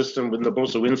nervous system with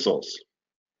Naboso insoles.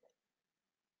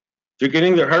 They're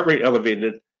getting their heart rate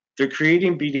elevated. They're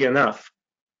creating BDNF.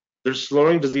 They're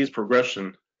slowing disease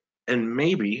progression, and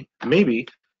maybe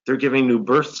they're giving new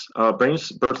birth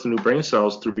to new brain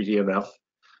cells through BDNF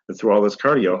and through all this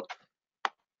cardio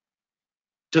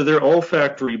to their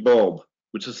olfactory bulb,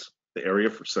 which is the area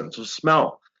for sense of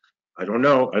smell. I don't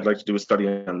know. I'd like to do a study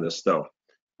on this though.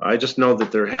 I just know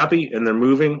that they're happy and they're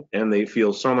moving and they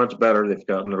feel so much better. They've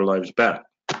gotten their lives back.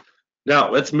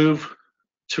 Now let's move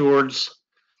towards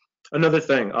another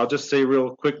thing. I'll just say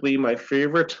real quickly, my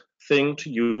favorite thing to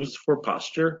use for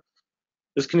posture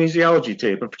is kinesiology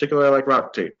tape. In particular, I like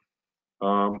rock tape.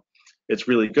 It's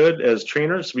really good as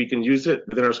trainers. We can use it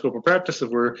within our scope of practice if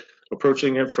we're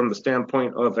approaching it from the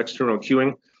standpoint of external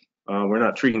cueing. We're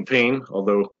not treating pain,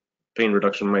 although pain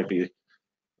reduction might be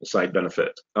a side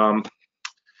benefit.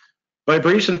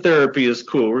 Vibration therapy is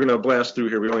cool. We're going to blast through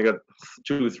here. We only got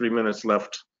 2 or 3 minutes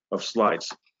left of slides.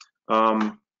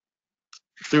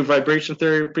 Through vibration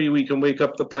therapy, we can wake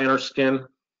up the plantar skin.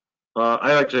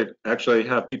 I like to actually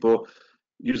have people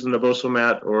use the Naboso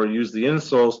mat or use the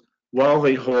insoles while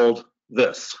they hold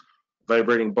this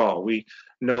vibrating ball. We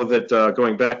know that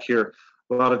going back here,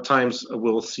 a lot of times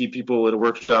we'll see people at a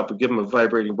workshop, we give them a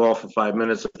vibrating ball for 5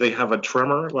 minutes. If they have a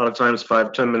tremor, a lot of times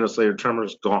 5-10 minutes later, tremor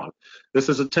is gone. This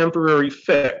is a temporary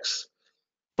fix,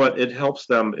 but it helps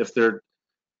them if they're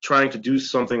trying to do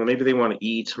something. Maybe they want to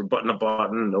eat or button a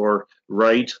button or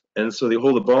write, and so they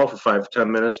hold the ball for 5-10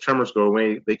 minutes, tremors go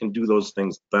away, they can do those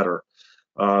things better.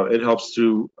 It helps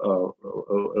to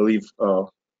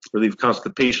relieve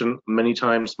constipation. Many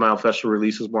times myofascial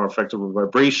release is more effective with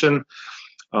vibration.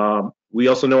 We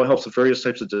also know it helps with various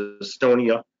types of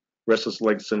dystonia, restless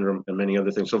leg syndrome, and many other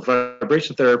things. So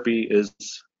vibration therapy is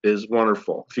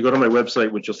wonderful. If you go to my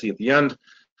website, which you'll see at the end,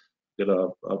 get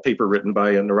a paper written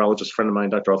by a neurologist friend of mine,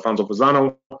 Dr. Alfonso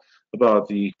Vazano, about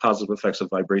the positive effects of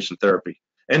vibration therapy.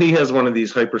 And he has one of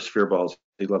these hypersphere balls.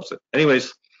 He loves it.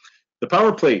 Anyways, the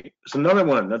power plate is another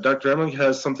one. Now, Dr. Emily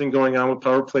has something going on with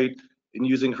power plate in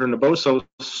using her Naboso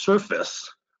surface,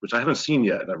 which I haven't seen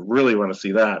yet, and I really want to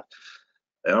see that.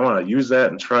 And I want to use that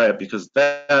and try it because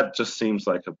that just seems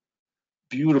like a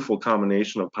beautiful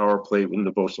combination of power plate with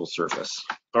Naboso surface.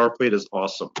 Power plate is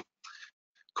awesome.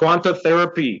 Quanta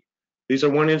therapy. These are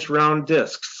 1-inch round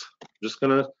discs. I'm just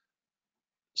going to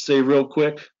say real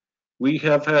quick, we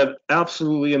have had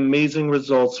absolutely amazing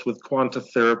results with quanta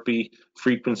therapy,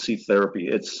 frequency therapy.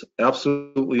 It's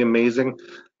absolutely amazing.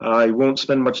 I won't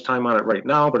spend much time on it right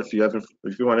now, but if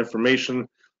you want information,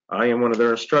 I am one of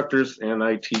their instructors and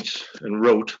I teach and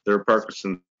wrote their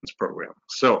Parkinson's program.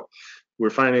 So we're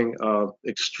finding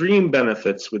extreme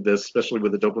benefits with this, especially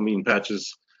with the dopamine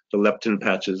patches, the leptin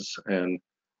patches, and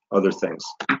other things.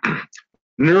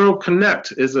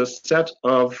 NeuroConnect is a set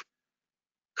of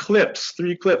clips,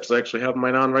 3 clips. I actually have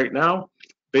mine on right now.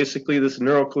 Basically, this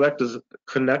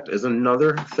NeuroConnect is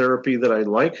another therapy that I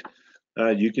like.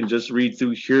 You can just read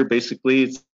through here. Basically,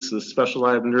 it's the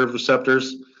specialized nerve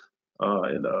receptors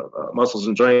in muscles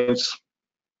and joints.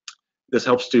 This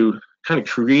helps to kind of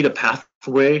create a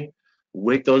pathway,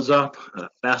 wake those up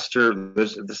faster.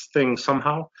 This thing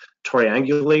somehow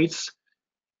triangulates,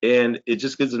 and it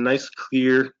just gives a nice,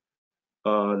 clear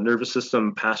nervous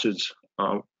system passage.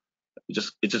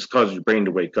 It just causes your brain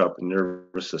to wake up, the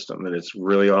nervous system, and it's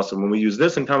really awesome. When we use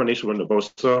this in combination with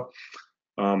Naboso,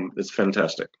 it's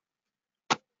fantastic.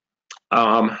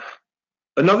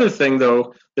 Another thing,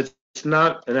 though, it's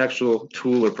not an actual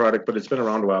tool or product, but it's been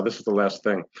around a while. This is the last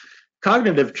thing.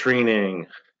 Cognitive training.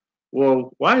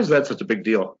 Well, why is that such a big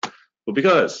deal? Well,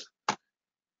 because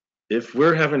if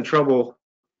we're having trouble,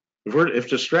 if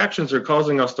distractions are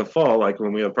causing us to fall, like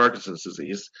when we have Parkinson's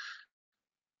disease,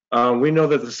 we know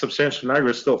that the substantia nigra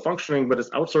is still functioning, but it's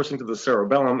outsourcing to the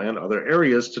cerebellum and other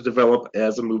areas to develop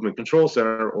as a movement control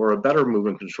center or a better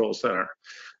movement control center.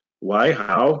 Why?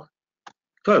 How?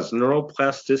 Because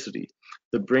neuroplasticity.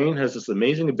 The brain has this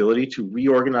amazing ability to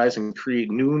reorganize and create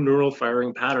new neural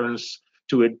firing patterns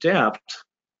to adapt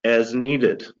as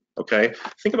needed. Okay?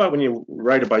 Think about when you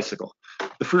ride a bicycle.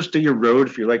 The first day you rode,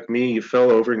 if you're like me, you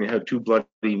fell over and you had 2 bloody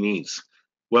knees.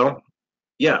 Well,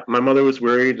 yeah, my mother was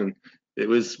worried and it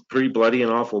was pretty bloody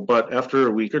and awful, but after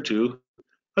a week or two,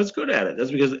 I was good at it.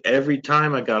 That's because every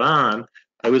time I got on,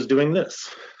 I was doing this,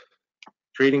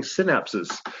 creating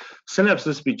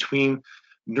synapses between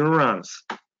neurons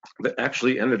that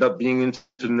actually ended up being into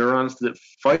neurons that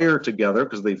fire together,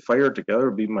 because they fire together.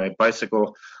 Would be my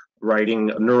bicycle riding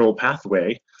neural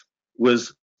pathway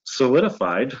was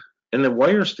solidified and it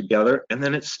wires together and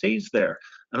then it stays there.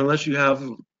 And unless you have,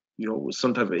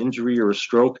 some type of injury or a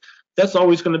stroke, that's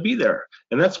always going to be there.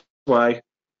 And that's why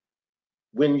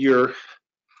when you're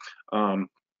not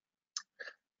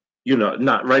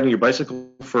riding your bicycle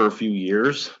for a few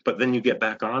years, but then you get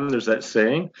back on, there's that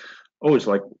saying, oh, it's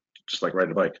like just like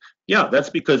riding a bike. Yeah, that's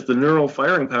because the neural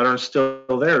firing pattern is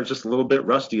still there. It's just a little bit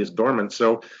rusty, it's dormant.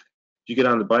 So you get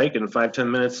on the bike and in 5-10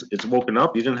 minutes it's woken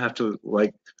up. You didn't have to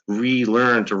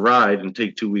relearn to ride and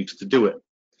take 2 weeks to do it.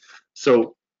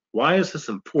 So why is this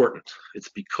important? It's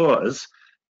because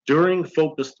during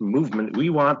focused movement, we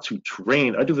want to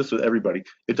train. I do this with everybody.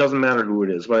 It doesn't matter who it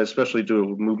is, but I especially do it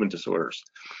with movement disorders.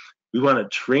 We want to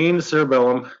train the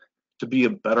cerebellum to be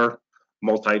a better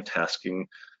multitasking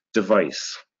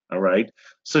device. All right.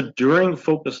 So during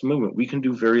focused movement, we can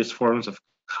do various forms of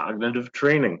cognitive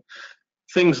training.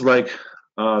 Things like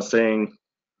saying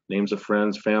names of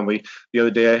friends, family. The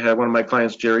other day I had one of my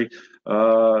clients, Jerry,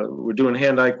 we're doing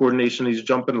hand-eye coordination. He's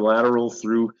jumping lateral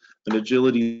through an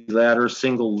agility ladder,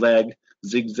 single leg,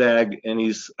 zigzag, and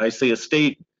I say a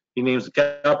state, he names the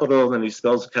capital, and then he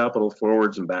spells the capital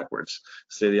forwards and backwards.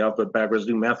 Say the alphabet backwards,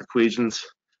 do math equations.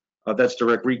 That's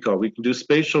direct recall. We can do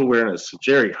spatial awareness.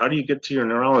 Jerry, how do you get to your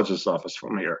neurologist's office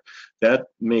from here? That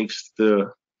makes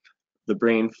the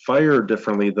brain fire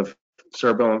differently, the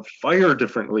cerebellum fire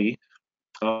differently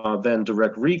than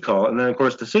direct recall. And then, of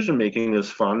course, decision making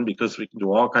is fun because we can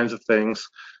do all kinds of things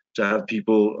to have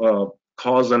people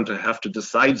cause them to have to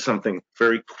decide something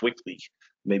very quickly.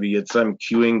 Maybe it's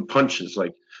cueing punches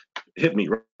like hit me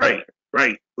right,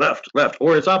 left,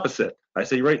 or it's opposite. I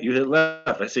say right, you hit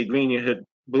left. I say green, you hit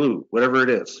blue, whatever it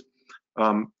is.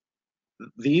 When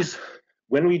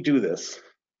we do this,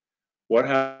 what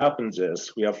happens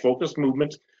is we have focused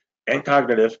movement and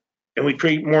cognitive, and we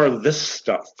create more of this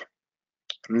stuff,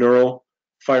 neural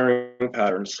firing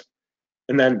patterns.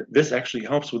 And then this actually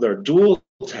helps with our dual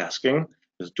tasking,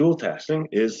 because dual tasking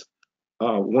is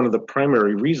one of the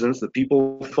primary reasons that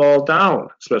people fall down,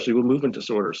 especially with movement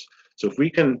disorders. So if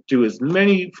we can do as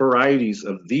many varieties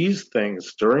of these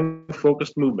things during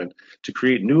focused movement to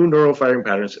create new neural firing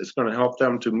patterns, it's going to help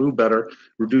them to move better,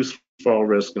 reduce fall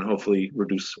risk, and hopefully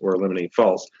reduce or eliminate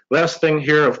falls. Last thing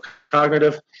here of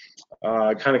cognitive,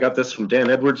 I kind of got this from Dan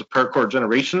Edwards of Parkour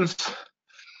Generations.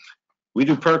 We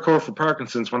do parkour for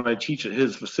Parkinson's when I teach at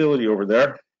his facility over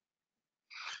there,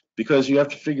 because you have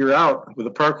to figure out with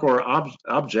a parkour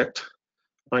object,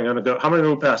 I'm going to go, how am I going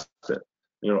to go past it?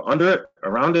 Under it,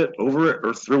 around it, over it,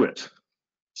 or through it.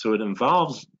 So it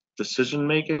involves decision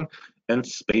making and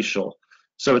spatial.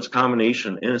 So it's a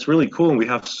combination, and it's really cool, and we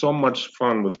have so much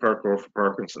fun with parkour for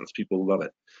Parkinson's. People love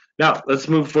it. Now, let's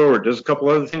move forward. There's a couple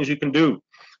other things you can do.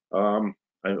 I'm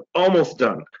almost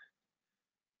done.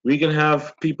 We can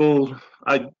have people,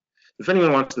 if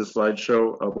anyone wants this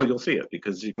slideshow, well, you'll see it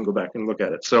because you can go back and look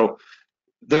at it. So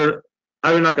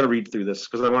I'm not going to read through this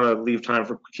because I want to leave time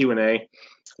for Q&A.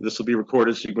 This will be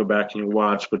recorded so you can go back and you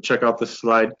watch, but check out this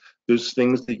slide. There's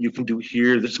things that you can do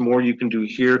here. There's more you can do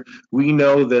here. We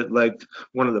know that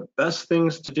one of the best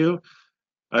things to do,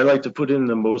 I like to put in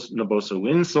the most Naboso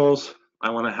insoles. I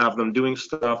want to have them doing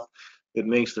stuff that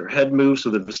makes their head move so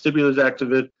the vestibular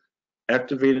is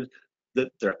activated,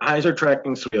 that their eyes are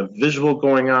tracking, so we have visual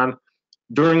going on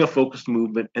during a focused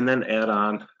movement, and then add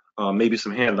on maybe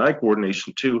some hand-eye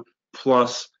coordination too,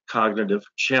 plus cognitive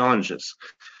challenges.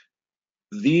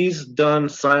 These done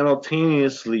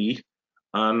simultaneously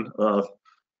on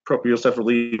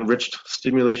propriocephaly enriched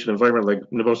stimulation environment like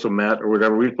Naboso mat or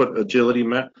whatever. We put agility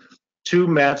mat, 2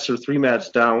 mats or 3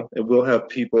 mats down, and we'll have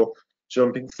people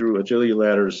jumping through agility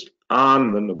ladders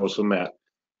on the Naboso mat.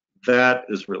 That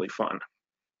is really fun.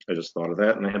 I just thought of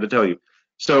that and I had to tell you.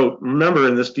 So remember,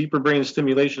 in this deeper brain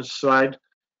stimulation slide,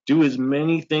 do as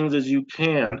many things as you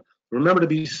can. Remember to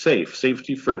be safe.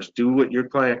 Safety first. Do what your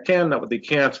client can, not what they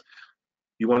can't.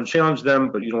 You want to challenge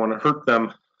them, but you don't want to hurt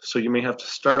them. So you may have to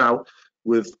start out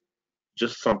with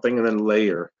just something and then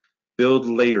layer. Build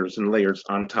layers and layers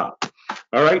on top.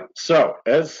 All right, so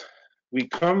as we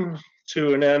come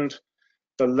to an end,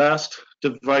 the last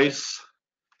device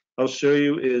I'll show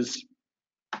you is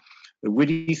the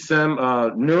WIDI-SEM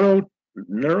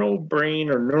Neural Brain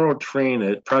or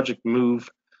Neurotrain at Project Move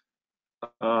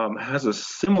has a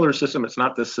similar system. It's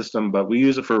not this system, but we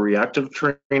use it for reactive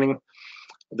training.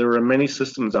 There are many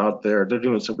systems out there. They're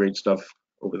doing some great stuff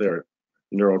over there at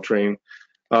Neurotrain.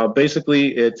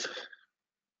 Basically, it's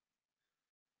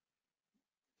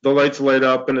the lights light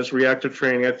up and it's reactive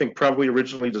training. I think probably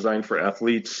originally designed for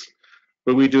athletes,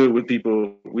 but we do it with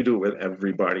people. We do it with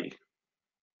everybody.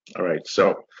 All right,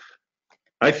 so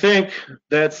I think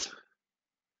that's,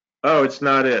 oh, it's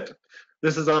not it.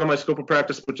 This is out of my scope of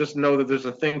practice, but just know that there's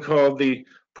a thing called the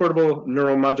Portable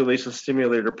Neuromodulation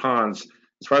Stimulator PONS.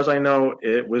 As far as I know,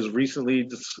 it was recently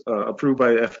approved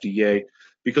by the FDA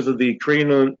because of the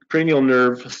cranial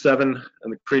nerve 7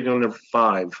 and the cranial nerve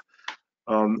 5.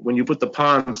 When you put the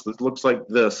PONS, it looks like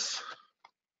this.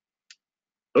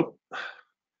 Oh,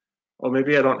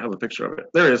 maybe I don't have a picture of it.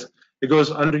 There it is. It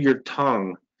goes under your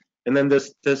tongue. And then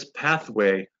this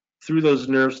pathway through those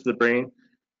nerves to the brain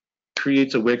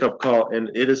creates a wake-up call, and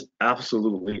it is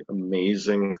absolutely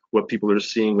amazing what people are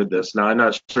seeing with this. Now, I'm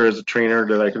not sure as a trainer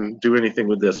that I can do anything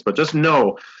with this, but just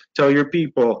know, tell your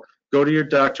people, go to your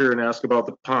doctor and ask about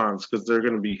the PONS, because they're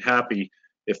going to be happy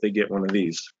if they get one of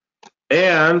these.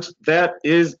 And that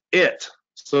is it.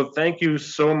 So thank you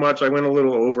so much. I went a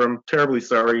little over. I'm terribly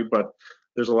sorry, but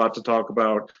there's a lot to talk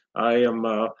about.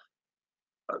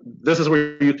 This is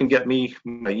where you can get me,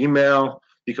 my email.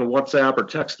 You can WhatsApp or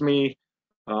text me.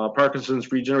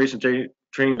 Parkinson's Regeneration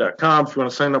Training.com. If you want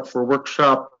to sign up for a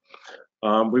workshop,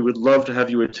 we would love to have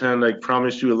you attend. I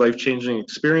promise you a life-changing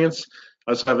experience.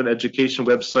 I also have an education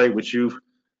website, which I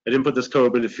didn't put this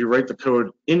code, but if you write the code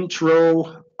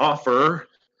INTRO OFFER,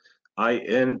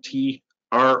 INTROOFFER,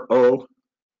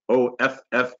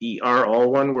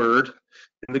 all one word,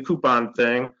 in the coupon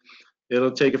thing,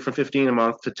 it'll take it from 15 a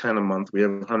month to 10 a month. We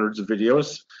have hundreds of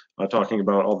videos talking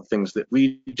about all the things that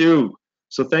we do.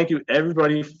 So thank you,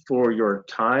 everybody, for your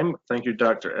time. Thank you,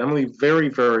 Dr. Emily, very,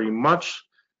 very much.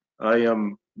 I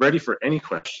am ready for any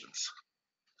questions.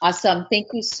 Awesome. Thank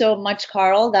you so much,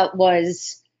 Karl. That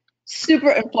was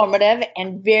super informative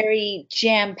and very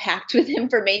jam-packed with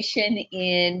information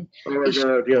in. Oh my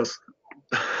God, yes.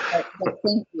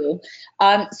 Thank you.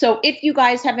 So if you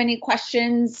guys have any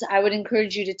questions, I would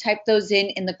encourage you to type those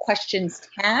in the questions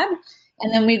tab,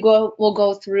 and then we'll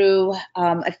go through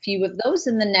a few of those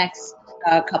in the next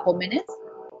couple minutes.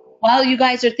 While you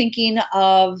guys are thinking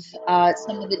of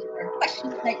some of the different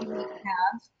questions that you may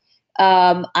have,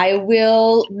 I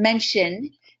will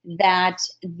mention that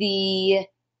the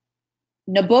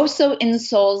Naboso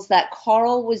insoles that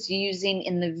Karl was using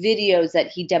in the videos that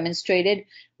he demonstrated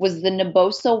was the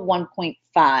Naboso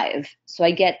 1.5. So I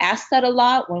get asked that a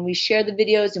lot when we share the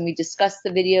videos and we discuss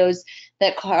the videos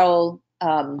that Karl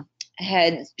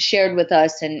had shared with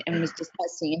us and was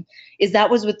discussing, is that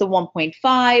was with the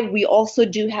 1.5. We also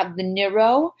do have the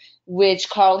Neuro, which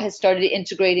Karl has started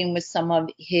integrating with some of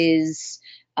his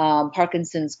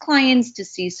Parkinson's clients to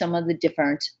see some of the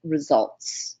different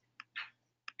results.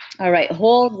 All right,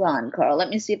 hold on, Karl. Let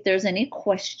me see if there's any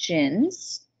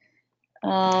questions.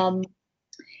 So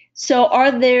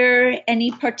are there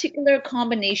any particular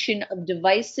combination of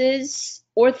devices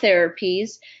or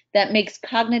therapies that makes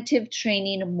cognitive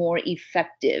training more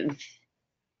effective?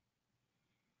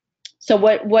 So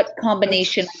what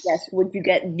combination, I guess, would you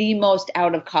get the most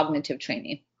out of cognitive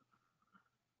training?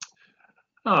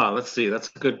 Let's see. That's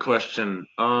a good question.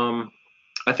 I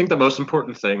think the most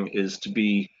important thing is to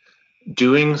be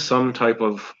doing some type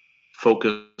of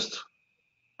focused,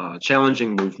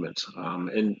 challenging movement.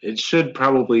 And it should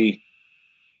probably,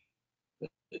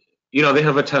 they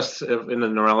have a test in the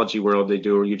neurology world they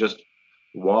do where you just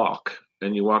walk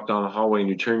and you walk down the hallway and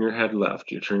you turn your head left,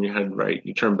 you turn your head right,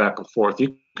 you turn back and forth.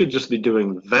 You could just be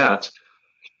doing that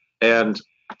and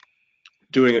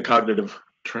doing a cognitive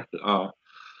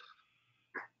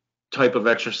type of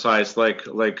exercise like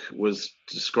was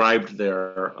described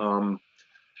there.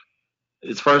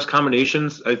 As far as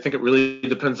combinations, I think it really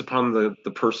depends upon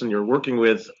the person you're working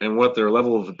with and what their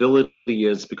level of ability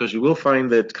is, because you will find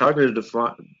that cognitive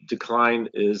decline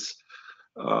is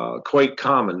quite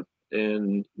common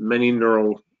in many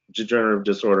neurodegenerative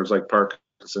disorders like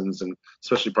Parkinson's, and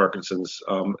especially Parkinson's.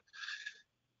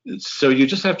 So you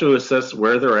just have to assess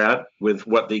where they're at with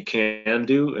what they can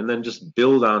do and then just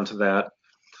build onto that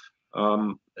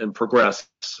and progress.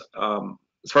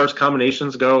 As far as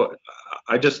combinations go,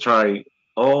 I just try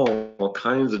all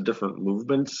kinds of different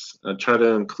movements. I try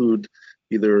to include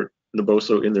either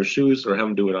Naboso in their shoes or have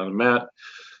them do it on a mat,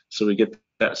 so we get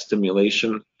that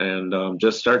stimulation, and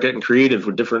just start getting creative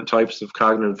with different types of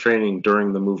cognitive training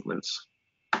during the movements.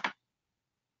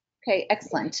 Okay,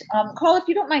 excellent. Karl, if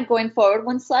you don't mind going forward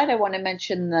one slide, I want to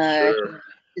mention the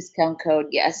discount code.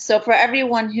 Yes. So for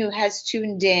everyone who has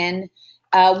tuned in,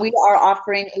 We are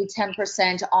offering a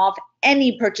 10% off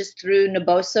any purchase through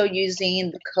Naboso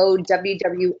using the code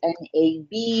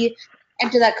WWNAB.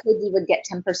 Enter that code, you would get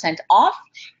 10% off.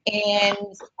 And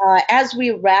as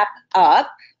we wrap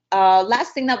up,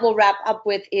 last thing that we'll wrap up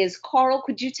with is, Karl,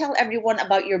 could you tell everyone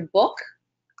about your book?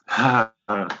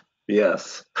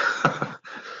 Yes.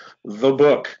 The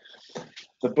book.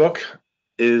 The book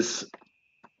is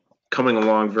coming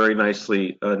along very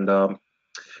nicely, and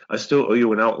I still owe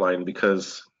you an outline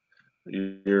because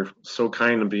you're so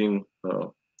kind of being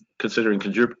considering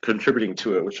contributing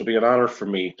to it, which will be an honor for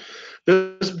me.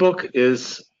 This book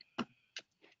is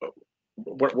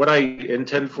what I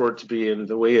intend for it to be, and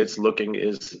the way it's looking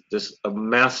is this a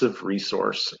massive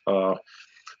resource,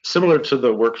 similar to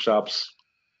the workshops.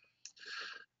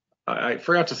 I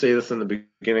forgot to say this in the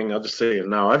beginning. I'll just say it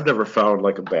now. I've never found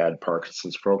like a bad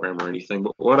Parkinson's program or anything,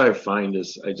 but what I find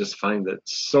is I just find that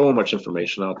so much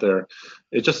information out there.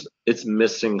 It's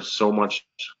missing so much.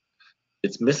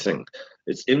 It's missing.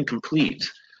 It's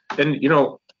incomplete. And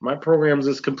my program's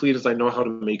as complete as I know how to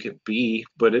make it be,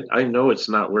 but I know it's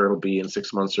not where it'll be in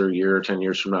 6 months or a year or 10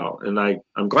 years from now. And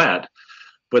I'm glad.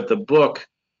 But the book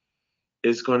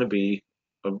is going to be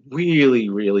a really,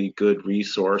 really good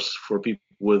resource for people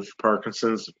with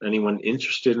Parkinson's, anyone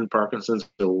interested in Parkinson's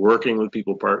or working with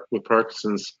people with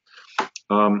Parkinson's.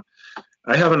 I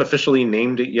haven't officially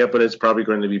named it yet, but it's probably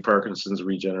going to be Parkinson's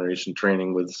Regeneration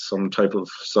Training with some type of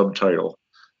subtitle.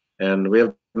 And we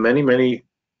have many, many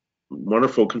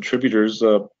wonderful contributors.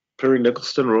 Perry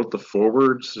Nicholson wrote the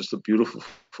foreword, it's just a beautiful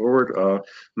foreword.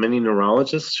 Many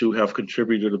neurologists who have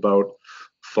contributed about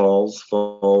falls,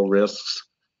 fall risks,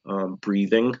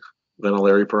 breathing,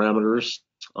 ventilatory parameters.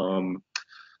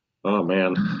 Oh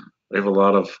man, we have a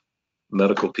lot of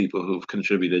medical people who've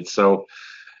contributed. So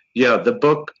yeah, the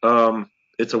book,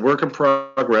 it's a work in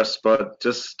progress, but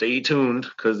just stay tuned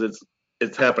because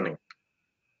it's happening.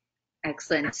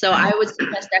 Excellent. So I would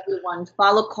suggest everyone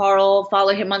follow Karl,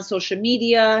 follow him on social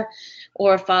media,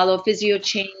 or follow Physio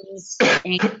Chains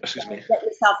and get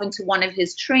yourself into one of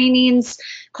his trainings.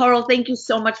 Karl, thank you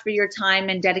so much for your time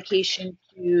and dedication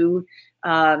to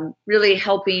really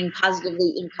helping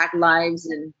positively impact lives.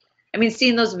 And I mean,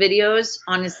 seeing those videos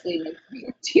honestly makes me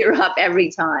tear up every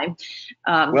time.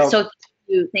 So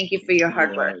thank you for your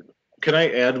hard work. Can I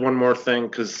add one more thing?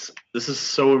 Because this is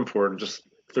so important, just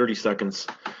 30 seconds.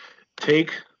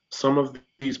 Take some of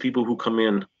these people who come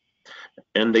in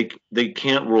and they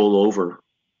can't roll over.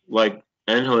 Like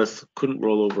Angeles couldn't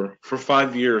roll over. For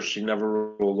 5 years, she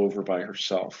never rolled over by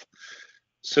herself.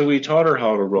 So we taught her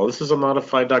how to roll. This is a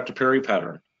modified Dr. Perry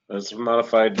pattern. It's a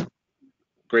modified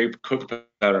Grape Cook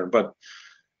pattern, but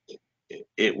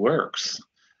it works.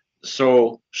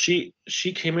 So she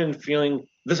came in feeling,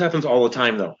 this happens all the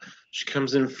time though. She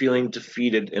comes in feeling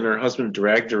defeated, and her husband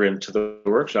dragged her into the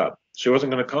workshop. She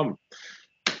wasn't going to come.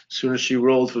 As soon as she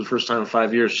rolled for the first time in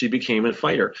 5 years, she became a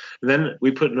fighter. And then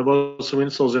we put Naboso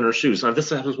insoles in her shoes. Now, this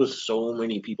happens with so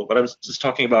many people, but I was just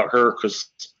talking about her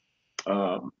because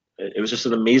it was just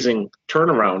an amazing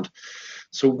turnaround.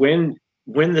 So when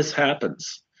this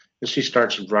happens, and she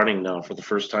starts running now for the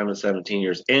first time in 17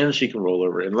 years, and she can roll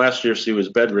over. And last year she was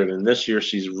bedridden. This year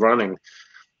she's running.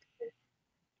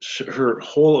 Her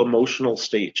whole emotional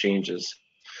state changes.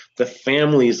 The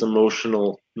family's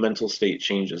emotional mental state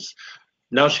changes.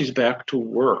 Now she's back to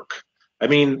work. I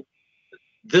mean,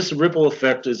 this ripple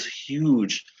effect is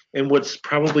huge. And what's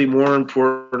probably more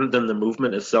important than the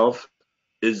movement itself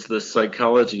is the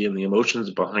psychology and the emotions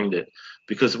behind it.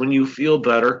 Because when you feel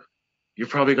better, you're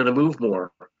probably going to move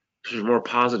more because you're more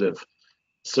positive.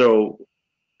 So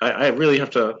I really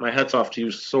have to, my hat's off to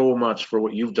you so much for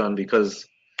what you've done, because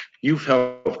you've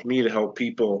helped me to help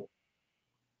people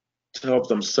to help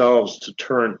themselves to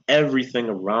turn everything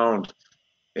around.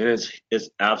 And it's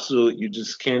absolute, you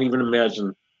just can't even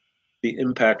imagine the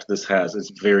impact this has. It's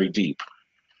very deep.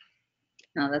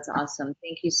 No, that's awesome.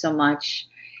 Thank you so much.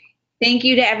 Thank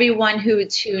you to everyone who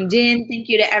tuned in. Thank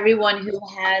you to everyone who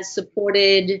has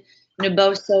supported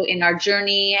Naboso in our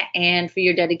journey, and for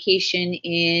your dedication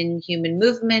in human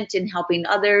movement and helping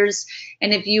others.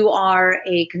 And if you are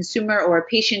a consumer or a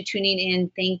patient tuning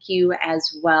in, thank you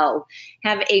as well.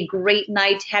 Have a great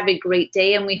night. Have a great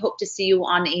day. And we hope to see you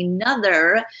on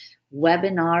another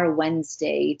webinar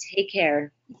Wednesday. Take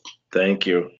care. Thank you.